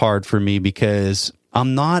one was hard for me because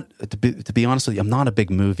I'm not, to be honest with you, I'm not a big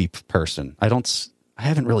movie person. I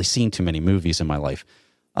haven't really seen too many movies in my life.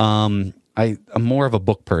 I'm more of a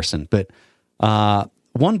book person, but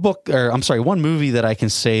one movie that I can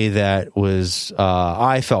say that was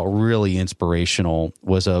I felt really inspirational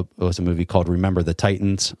was a movie called Remember the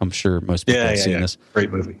Titans. I'm sure most people have seen this.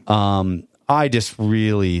 Great movie. I just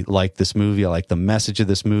really like this movie. I like the message of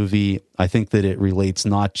this movie. I think that it relates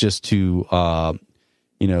not just to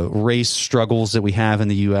race struggles that we have in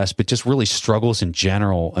the U.S., but just really struggles in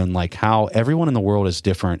general, and like how everyone in the world is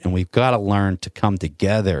different, and we've got to learn to come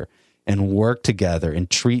together and work together and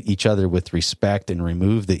treat each other with respect and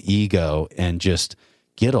remove the ego and just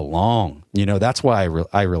get along. That's why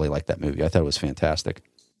I really like that movie. I thought it was fantastic.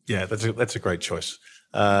 Yeah, that's a great choice.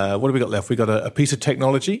 What have we got left? We got a piece of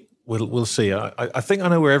technology. We'll see. I think I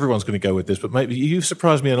know where everyone's going to go with this, but maybe you've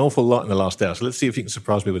surprised me an awful lot in the last hour. So let's see if you can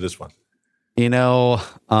surprise me with this one. I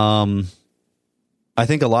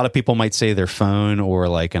think a lot of people might say their phone or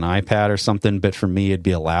like an iPad or something, but for me, it'd be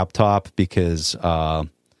a laptop because I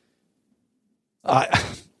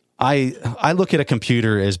look at a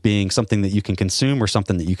computer as being something that you can consume or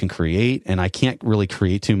something that you can create, and I can't really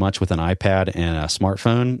create too much with an iPad and a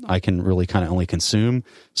smartphone. I can really kind of only consume.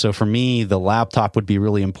 So for me, the laptop would be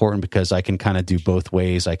really important because I can kind of do both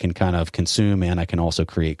ways. I can kind of consume and I can also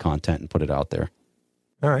create content and put it out there.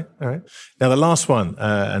 All right. Now the last one,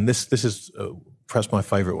 and this is perhaps my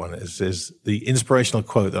favorite one is the inspirational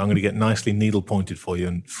quote that I'm going to get nicely needle pointed for you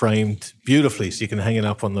and framed beautifully so you can hang it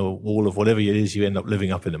up on the wall of whatever it is you end up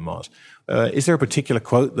living up in Mars. Is there a particular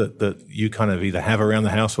quote that you kind of either have around the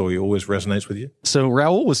house or it always resonates with you? So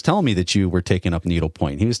Raul was telling me that you were taking up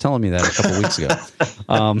needlepoint. He was telling me that a couple weeks ago.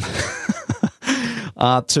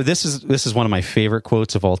 So this is one of my favorite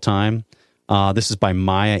quotes of all time. This is by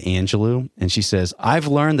Maya Angelou, and she says, "I've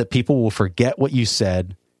learned that people will forget what you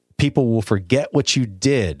said, people will forget what you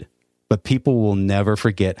did, but people will never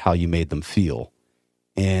forget how you made them feel."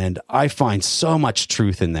 And I find so much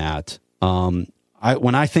truth in that.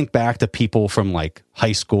 When I think back to people from like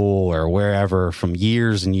high school or wherever from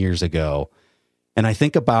years and years ago, and I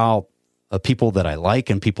think about people that I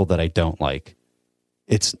like and people that I don't like,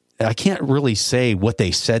 I can't really say what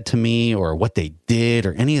they said to me or what they did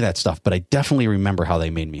or any of that stuff, but I definitely remember how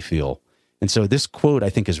they made me feel. And so this quote, I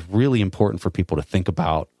think, is really important for people to think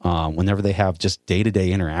about whenever they have just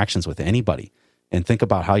day-to-day interactions with anybody, and think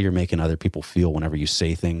about how you're making other people feel whenever you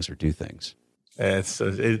say things or do things.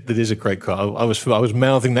 It is a great quote. I was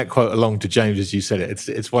mouthing that quote along to James as you said it.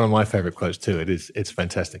 It's one of my favorite quotes too. It's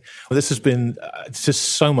fantastic. Well, this has been it's just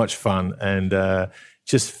so much fun and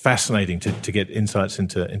just fascinating to get insights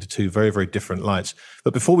into two very, very different lights.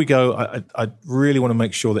 But before we go, I really want to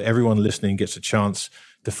make sure that everyone listening gets a chance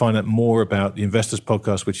to find out more about the Investors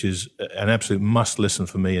Podcast, which is an absolute must listen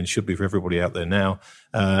for me and should be for everybody out there now,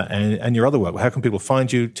 and your other work. How can people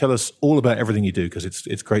find you? Tell us all about everything you do, because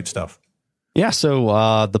it's great stuff. Yeah, so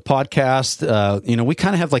the podcast, we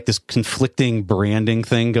kind of have like this conflicting branding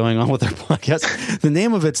thing going on with our podcast. The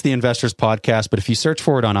name of it's the Investors Podcast, but if you search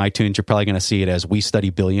for it on iTunes, you're probably going to see it as We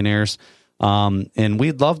Study Billionaires. And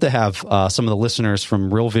we'd love to have some of the listeners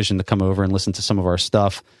from Real Vision to come over and listen to some of our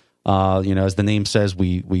stuff. As the name says,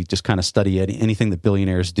 we just kind of study anything that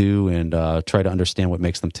billionaires do and try to understand what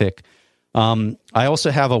makes them tick. I also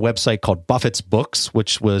have a website called Buffett's Books,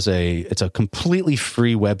 which it's a completely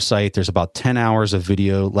free website. There's about 10 hours of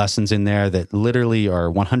video lessons in there that literally are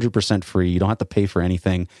 100% free. You don't have to pay for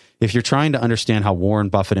anything. If you're trying to understand how Warren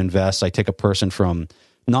Buffett invests, I take a person from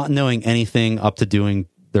not knowing anything up to doing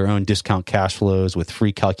their own discount cash flows with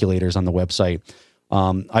free calculators on the website.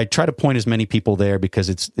 I try to point as many people there because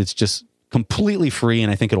it's just completely free, and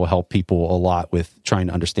I think it'll help people a lot with trying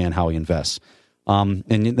to understand how he invests. And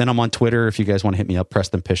then I'm on Twitter. If you guys want to hit me up,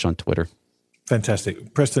 Preston Pish on Twitter.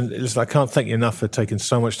 Fantastic. Preston, listen, I can't thank you enough for taking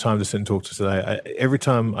so much time to sit and talk to us today. Every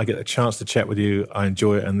time I get a chance to chat with you, I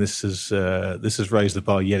enjoy it, and this has raised the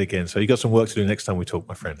bar yet again. So you got some work to do next time we talk,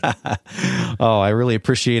 my friend. Oh, I really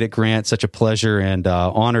appreciate it, Grant. Such a pleasure and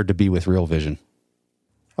honored to be with Real Vision.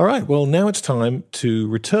 All right, well, now it's time to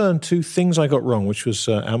return to Things I Got Wrong, which was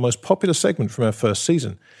our most popular segment from our first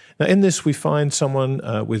season. Now, in this, we find someone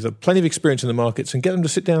with plenty of experience in the markets and get them to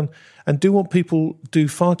sit down and do what people do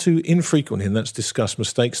far too infrequently, and that's discuss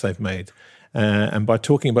mistakes they've made. And by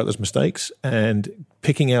talking about those mistakes and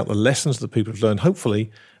picking out the lessons that people have learned,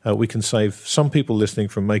 hopefully we can save some people listening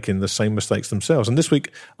from making the same mistakes themselves. And this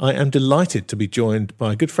week, I am delighted to be joined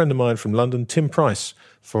by a good friend of mine from London, Tim Price,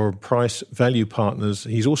 for Price Value Partners.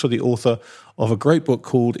 He's also the author of a great book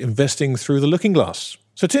called Investing Through the Looking Glass.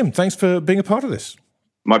 So, Tim, thanks for being a part of this.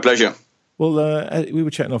 My pleasure. Well, we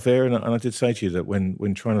were chatting off air, and I did say to you that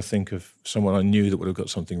when trying to think of someone I knew that would have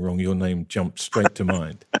got something wrong, your name jumped straight to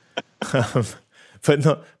mind.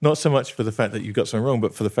 But not so much for the fact that you got something wrong,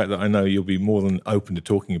 but for the fact that I know you'll be more than open to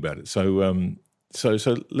talking about it. So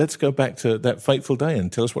let's go back to that fateful day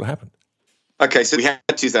and tell us what happened. Okay, so we had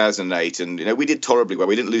 2008, and we did tolerably well.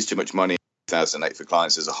 We didn't lose too much money in 2008 for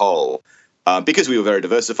clients as a whole. Because we were very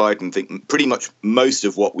diversified and think pretty much most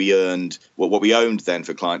of what we earned, what we owned then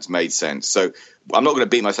for clients made sense. So I'm not going to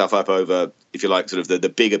beat myself up over, if you like, sort of the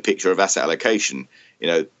bigger picture of asset allocation.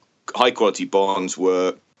 High quality bonds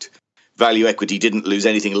worked. Value equity didn't lose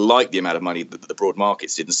anything like the amount of money that the broad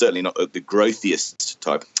markets did, and certainly not the growthiest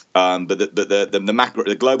type. But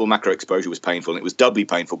the global macro exposure was painful, and it was doubly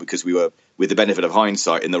painful because we were, with the benefit of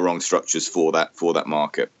hindsight, in the wrong structures for that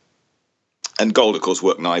market. And gold, of course,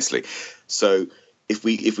 worked nicely. So if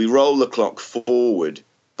we roll the clock forward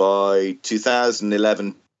by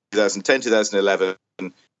 2010,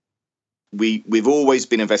 2011, we've always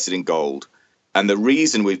been invested in gold. And the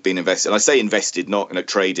reason we've been invested, and I say invested, not in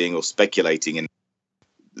trading or speculating, in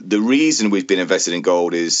the reason we've been invested in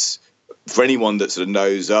gold is, for anyone that sort of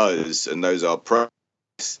knows us and knows our price,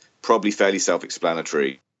 probably fairly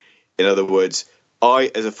self-explanatory. In other words,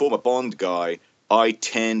 I, as a former bond guy, I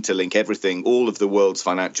tend to link everything, all of the world's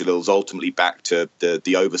financial ills, ultimately back to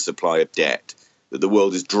the oversupply of debt, that the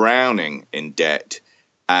world is drowning in debt,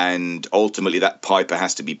 and ultimately that piper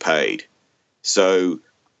has to be paid. So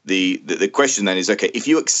the question then is, okay, if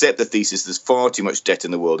you accept the thesis there's far too much debt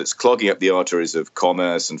in the world, it's clogging up the arteries of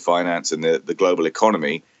commerce and finance and the global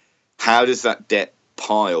economy, how does that debt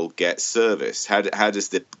pile get serviced? How does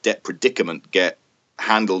the debt predicament get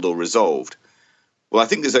handled or resolved? Well, I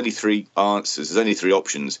think there's only three answers. There's only three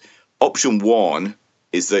options. Option one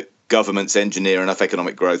is that governments engineer enough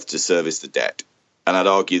economic growth to service the debt. And I'd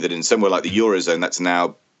argue that in somewhere like the Eurozone, that's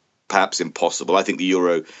now perhaps impossible. I think the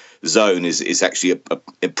Eurozone is actually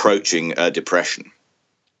approaching a depression.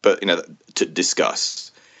 But, to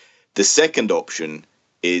discuss. The second option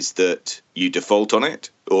is that you default on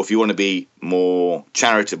it, or if you want to be more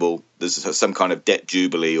charitable, there's some kind of debt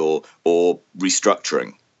jubilee or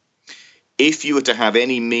restructuring. If you were to have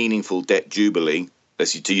any meaningful debt jubilee,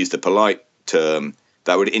 to use the polite term,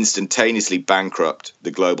 that would instantaneously bankrupt the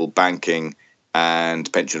global banking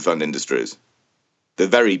and pension fund industries. The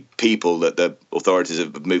very people that the authorities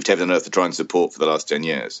have moved heaven and earth to try and support for the last 10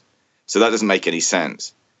 years. So that doesn't make any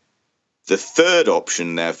sense. The third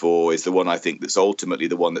option, therefore, is the one I think that's ultimately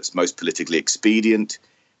the one that's most politically expedient,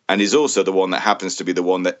 and is also the one that happens to be the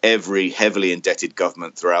one that every heavily indebted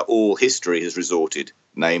government throughout all history has resorted,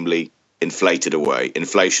 namely inflated away,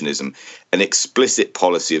 inflationism, an explicit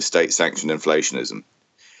policy of state-sanctioned inflationism.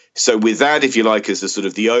 So with that, if you like, as the sort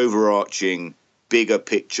of the overarching, bigger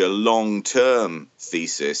picture, long-term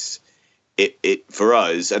thesis, it for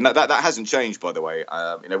us, and that hasn't changed, by the way.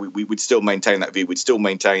 We would still maintain that view. We'd still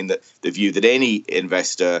maintain that the view that any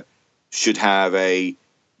investor should have a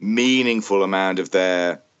meaningful amount of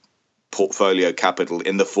their portfolio capital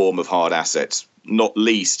in the form of hard assets, not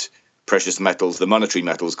least precious metals, the monetary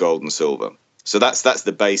metals, gold and silver. So that's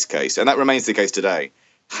the base case, and that remains the case today.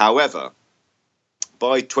 However,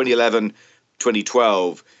 by 2011,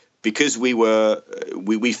 2012, because we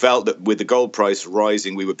felt that with the gold price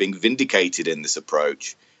rising, we were being vindicated in this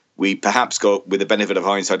approach, we perhaps got, with the benefit of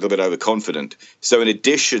hindsight, a little bit overconfident. So in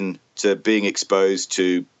addition to being exposed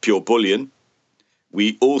to pure bullion,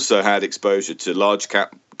 we also had exposure to large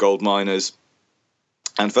cap gold miners.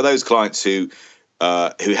 And for those clients who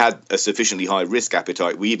had a sufficiently high risk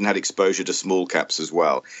appetite, we even had exposure to small caps as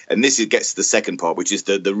well. And this gets to the second part, which is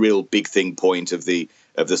the real big thing point of the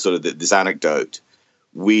sort of this anecdote.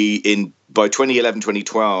 By 2011,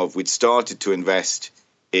 2012, we'd started to invest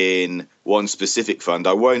in one specific fund.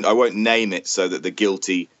 I won't name it so that the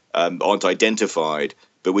guilty aren't identified,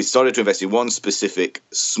 but we started to invest in one specific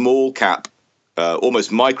small cap,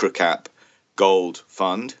 almost micro cap gold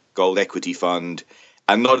fund, gold equity fund.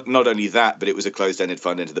 And not only that, but it was a closed-ended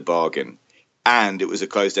fund into the bargain. And it was a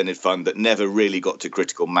closed-ended fund that never really got to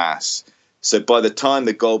critical mass. So by the time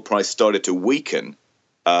the gold price started to weaken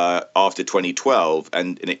after 2012,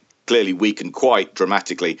 and it clearly weakened quite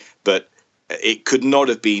dramatically, but it could not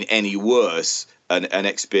have been any worse an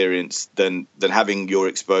experience than having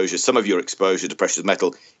some of your exposure to precious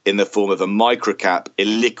metal in the form of a microcap,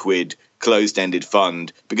 illiquid, closed-ended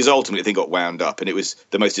fund, because ultimately the thing got wound up, and it was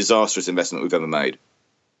the most disastrous investment we've ever made.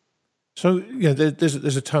 So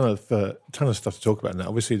there's a ton of stuff to talk about now.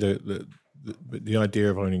 Obviously, the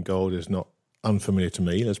idea of owning gold is not unfamiliar to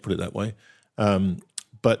me. Let's put it that way.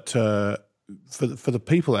 But for the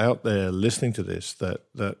people out there listening to this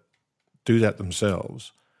that do that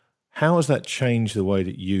themselves, how has that changed the way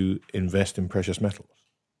that you invest in precious metals?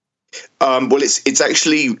 Well, it's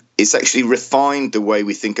actually refined the way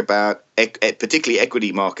we think about particularly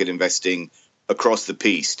equity market investing across the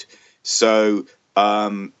piece. So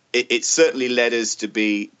it certainly led us to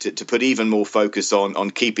put even more focus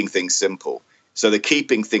on keeping things simple. So the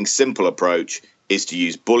keeping things simple approach is to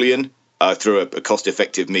use bullion through a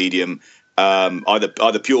cost-effective medium,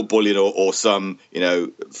 either pure bullion or some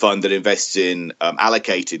fund that invests in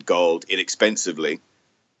allocated gold inexpensively.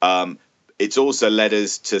 It's also led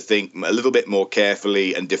us to think a little bit more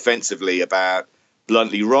carefully and defensively about,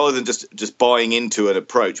 bluntly, rather than just buying into an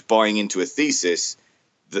approach, buying into a thesis,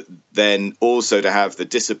 then also to have the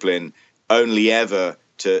discipline only ever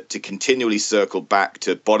to continually circle back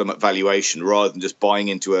to bottom-up valuation rather than just buying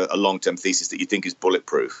into a long-term thesis that you think is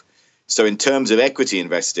bulletproof. So in terms of equity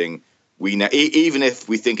investing, we now, even if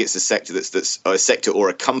we think it's a sector that's a sector or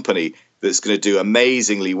a company that's going to do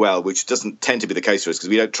amazingly well, which doesn't tend to be the case for us because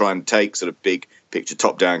we don't try and take sort of big picture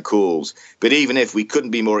top-down calls. But even if we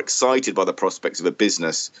couldn't be more excited by the prospects of a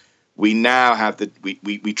business, we now have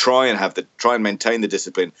we try and maintain the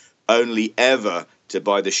discipline only ever to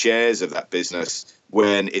buy the shares of that business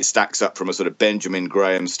when it stacks up from a sort of Benjamin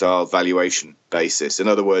Graham style valuation basis. In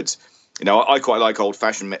other words, I quite like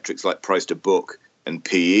old-fashioned metrics like price to book and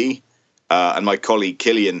PE. And my colleague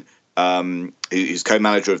Killian, who's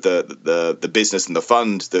co-manager of the business and the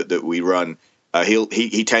fund that we run,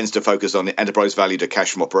 he tends to focus on the enterprise value to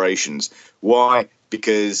cash from operations. Why?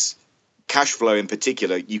 Because cash flow in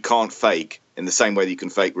particular, you can't fake in the same way that you can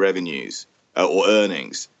fake revenues or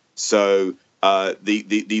earnings. So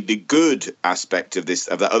the good aspect of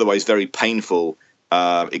that otherwise very painful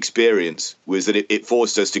experience was that it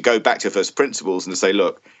forced us to go back to first principles and to say,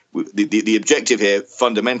 look, the objective here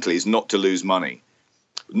fundamentally is not to lose money.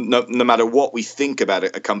 No matter what we think about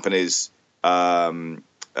a company's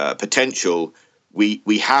potential,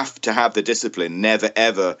 we have to have the discipline never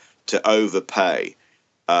ever to overpay.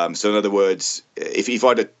 So in other words, if I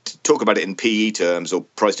had to talk about it in PE terms or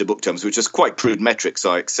price to book terms, which is quite crude metrics,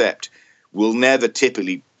 I accept, we'll never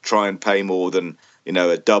typically try and pay more than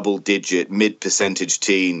a double-digit mid-percentage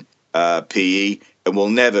teen PE, and we'll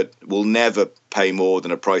never pay more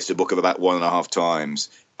than a price to book of about 1.5 times.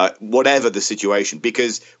 Whatever the situation,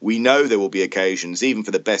 because we know there will be occasions, even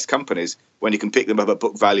for the best companies, when you can pick them up at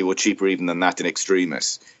book value or cheaper even than that in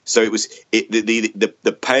extremis. So it was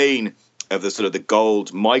the pain of the sort of the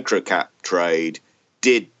gold microcap trade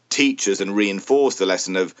did teach us and reinforce the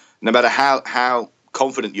lesson of no matter how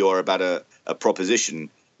confident you are about a proposition,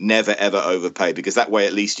 never ever overpay, because that way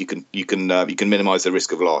at least you can minimize the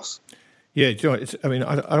risk of loss. Yeah, John. I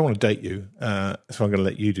don't want to date you, so I'm going to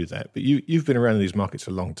let you do that. But you've been around in these markets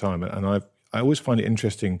a long time, and I always find it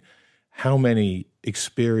interesting how many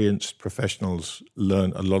experienced professionals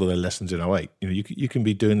learn a lot of their lessons in 08. You can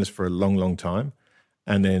be doing this for a long, long time,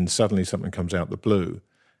 and then suddenly something comes out the blue,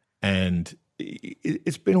 and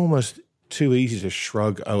it's been almost too easy to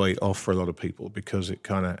shrug 08 off for a lot of people because it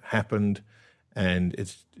kind of happened, and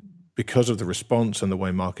it's because of the response and the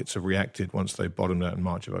way markets have reacted once they bottomed out in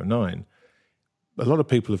March of 09. A lot of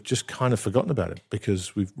people have just kind of forgotten about it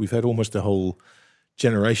because we've had almost a whole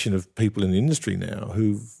generation of people in the industry now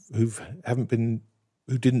who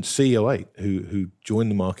didn't see 08, who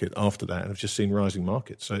joined the market after that and have just seen rising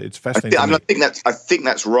markets. So it's fascinating. I think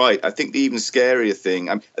that's right. I think the even scarier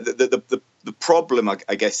thing, the problem,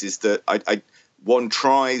 I guess, is that one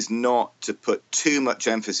tries not to put too much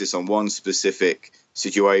emphasis on one specific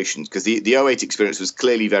situation, because the 08 experience was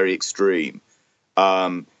clearly very extreme.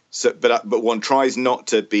 But one tries not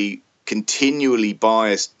to be continually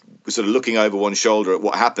biased, sort of looking over one shoulder at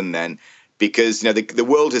what happened then, because the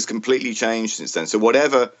world has completely changed since then. So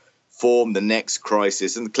whatever form the next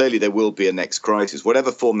crisis, and clearly there will be a next crisis,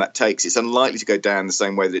 whatever form that takes, it's unlikely to go down the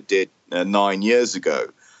same way that it did 9 years ago.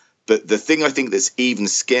 But the thing I think that's even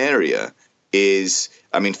scarier is,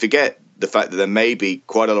 forget the fact that there may be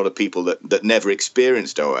quite a lot of people that never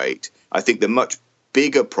experienced 08. I think the much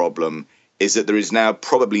bigger problem is that there is now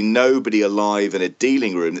probably nobody alive in a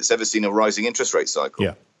dealing room that's ever seen a rising interest rate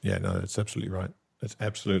cycle. Yeah, no, that's absolutely right. That's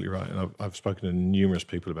absolutely right. And I've spoken to numerous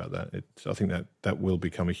people about that. I think that will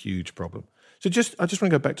become a huge problem. So I just want to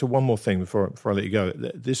go back to one more thing before I let you go.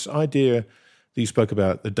 This idea that you spoke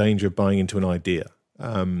about, the danger of buying into an idea.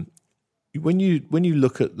 When you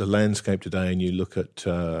look at the landscape today and you look at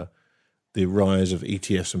the rise of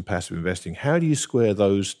ETFs and passive investing, how do you square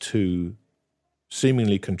those two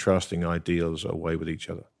seemingly contrasting ideals away with each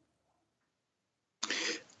other?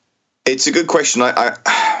 It's a good question.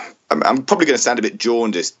 I'm probably going to sound a bit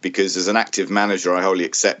jaundiced because as an active manager, I wholly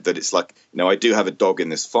accept that it's like, I do have a dog in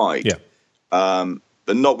this fight. Yeah.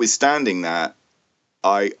 But notwithstanding that,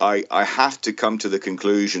 I have to come to the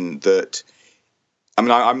conclusion that,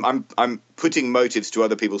 I'm putting motives to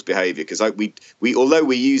other people's behavior, because we although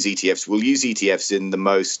we use ETFs, we'll use ETFs in the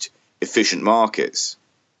most efficient markets.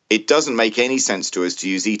 It doesn't make any sense to us to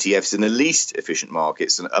use ETFs in the least efficient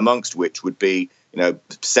markets, and amongst which would be,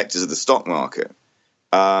 sectors of the stock market.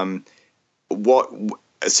 So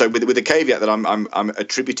with the caveat that I'm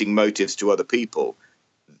attributing motives to other people,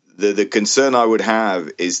 the concern I would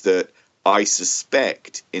have is that I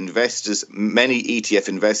suspect investors, many ETF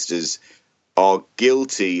investors, are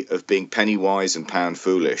guilty of being penny wise and pound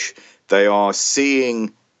foolish. They are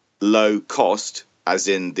seeing low cost, as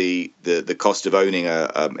in the cost of owning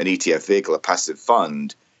an ETF vehicle, a passive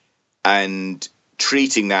fund, and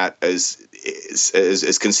treating that as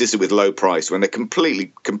consistent with low price, when they're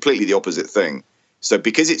completely the opposite thing. So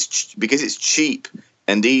because it's cheap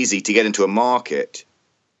and easy to get into a market,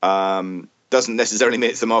 doesn't necessarily mean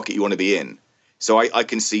it's the market you want to be in. So I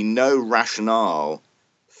can see no rationale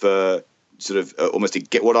for sort of almost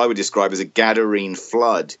what I would describe as a Gadarene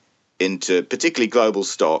flood into particularly global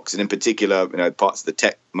stocks, and in particular, parts of the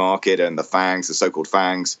tech market and the FANGs, the so-called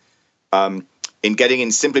FANGs, in getting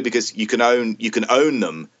in simply because you can own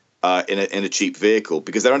them in a cheap vehicle,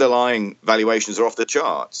 because their underlying valuations are off the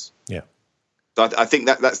charts. Yeah. So I think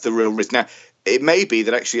that's the real risk. Now, it may be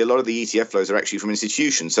that actually a lot of the ETF flows are actually from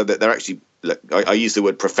institutions, so that they're actually, I use the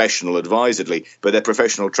word professional advisedly, but they're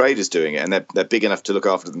professional traders doing it, and they're big enough to look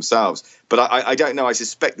after themselves. But I don't know. I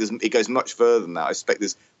suspect it goes much further than that. I suspect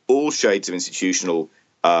there's all shades of institutional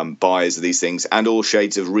buyers of these things and all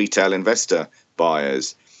shades of retail investor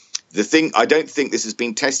buyers. I don't think this has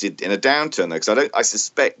been tested in a downturn, though, because I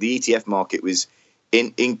suspect the ETF market was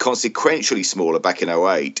inconsequentially smaller back in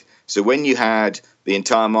 2008. So when you had the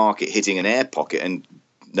entire market hitting an air pocket and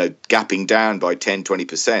gapping down by 10,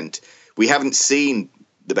 20%, we haven't seen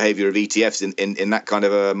the behavior of ETFs in that kind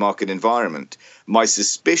of a market environment. My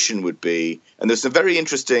suspicion would be, and there's some very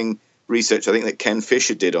interesting research I think that Ken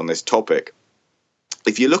Fisher did on this topic.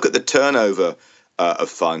 If you look at the turnover of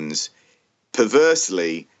funds,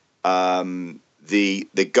 perversely,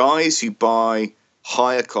 the guys who buy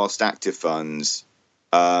higher cost active funds,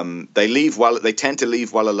 they tend to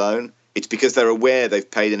leave well alone. It's because they're aware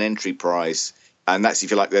they've paid an entry price, and that's,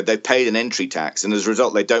 if you like, they've paid an entry tax, and as a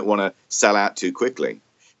result, they don't want to sell out too quickly.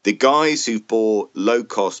 The guys who've bought low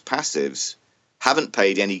cost passives haven't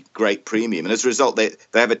paid any great premium, and as a result, they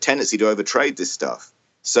have a tendency to overtrade this stuff.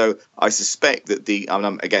 So I suspect that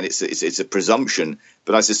again, it's a presumption,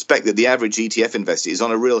 but I suspect that the average ETF investor is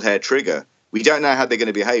on a real hair trigger. We don't know how they're going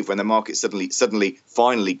to behave when the market suddenly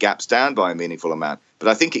finally gaps down by a meaningful amount. But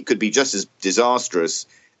I think it could be just as disastrous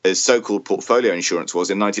as so-called portfolio insurance was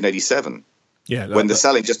in 1987. Yeah, when the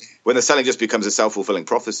selling just becomes a self-fulfilling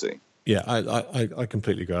prophecy. Yeah, I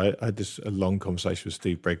completely agree. I had a long conversation with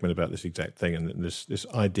Steve Bregman about this exact thing, and this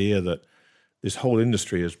idea that this whole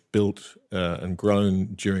industry has built and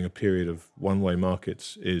grown during a period of one-way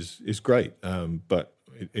markets is great, but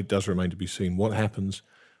it does remain to be seen what happens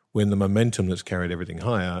when the momentum that's carried everything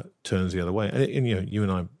higher turns the other way. And you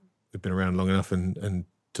and I have been around long enough, and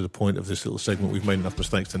to the point of this little segment, we've made enough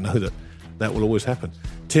mistakes to know that will always happen.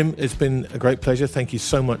 Tim, it's been a great pleasure. Thank you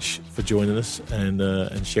so much for joining us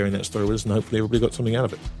and sharing that story with us, and hopefully everybody got something out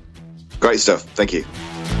of it. Great stuff. Thank you.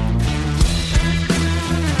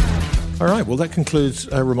 All right, well, that concludes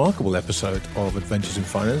a remarkable episode of Adventures in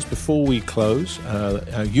Finance. Before we close,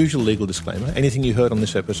 our usual legal disclaimer: anything you heard on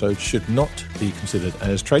this episode should not be considered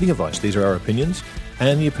as trading advice. These are our opinions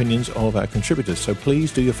and the opinions of our contributors. So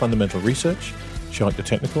please do your fundamental research, chart your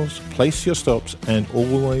technicals, place your stops, and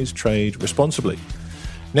always trade responsibly.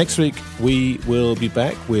 Next week, we will be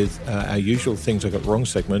back with our usual Things I Got Wrong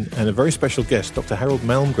segment, and a very special guest, Dr. Harold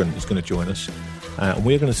Malmgren, is going to join us. And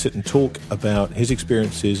we're going to sit and talk about his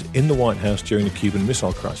experiences in the White House during the Cuban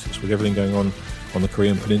Missile Crisis. With everything going on the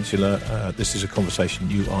Korean Peninsula, this is a conversation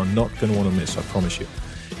you are not going to want to miss, I promise you.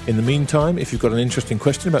 In the meantime, if you've got an interesting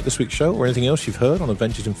question about this week's show or anything else you've heard on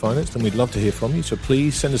Adventures in Finance, then we'd love to hear from you. So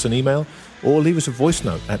please send us an email or leave us a voice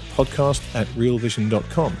note at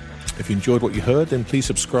podcast@realvision.com. If you enjoyed what you heard, then please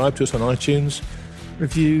subscribe to us on iTunes.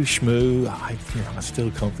 Review, schmoo. I still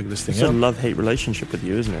can't figure this thing out. It's a love-hate relationship with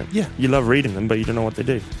you, isn't it? Yeah. You love reading them, but you don't know what they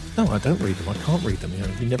do. No, I don't read them. I can't read them.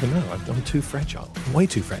 You never know. I'm too fragile. I'm way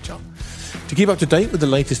too fragile. To keep up to date with the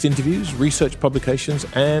latest interviews, research publications,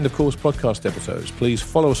 and, of course, podcast episodes, please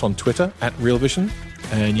follow us on Twitter @RealVision.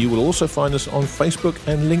 And you will also find us on Facebook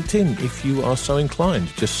and LinkedIn if you are so inclined.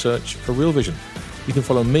 Just search for Real Vision. You can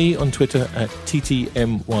follow me on Twitter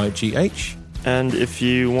 @TTMYGH. And if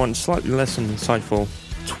you want slightly less insightful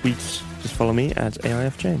tweets, just follow me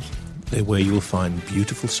 @AIFJames. They're where you will find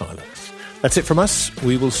beautiful silence. That's it from us.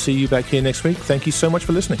 We will see you back here next week. Thank you so much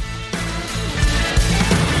for listening.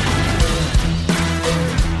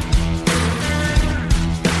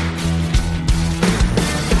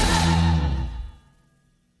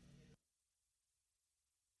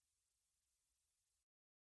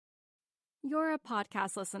 You're a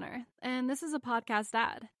podcast listener, and this is a podcast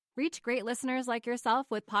ad. Reach great listeners like yourself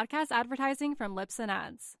with podcast advertising from Libsyn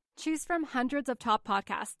Ads. Choose from hundreds of top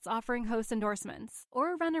podcasts offering host endorsements,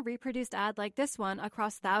 or run a reproduced ad like this one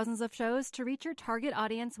across thousands of shows to reach your target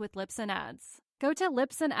audience with Libsyn Ads. Go to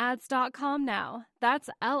libsynads.com now. That's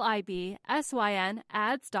LIBSYN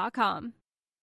ads.com.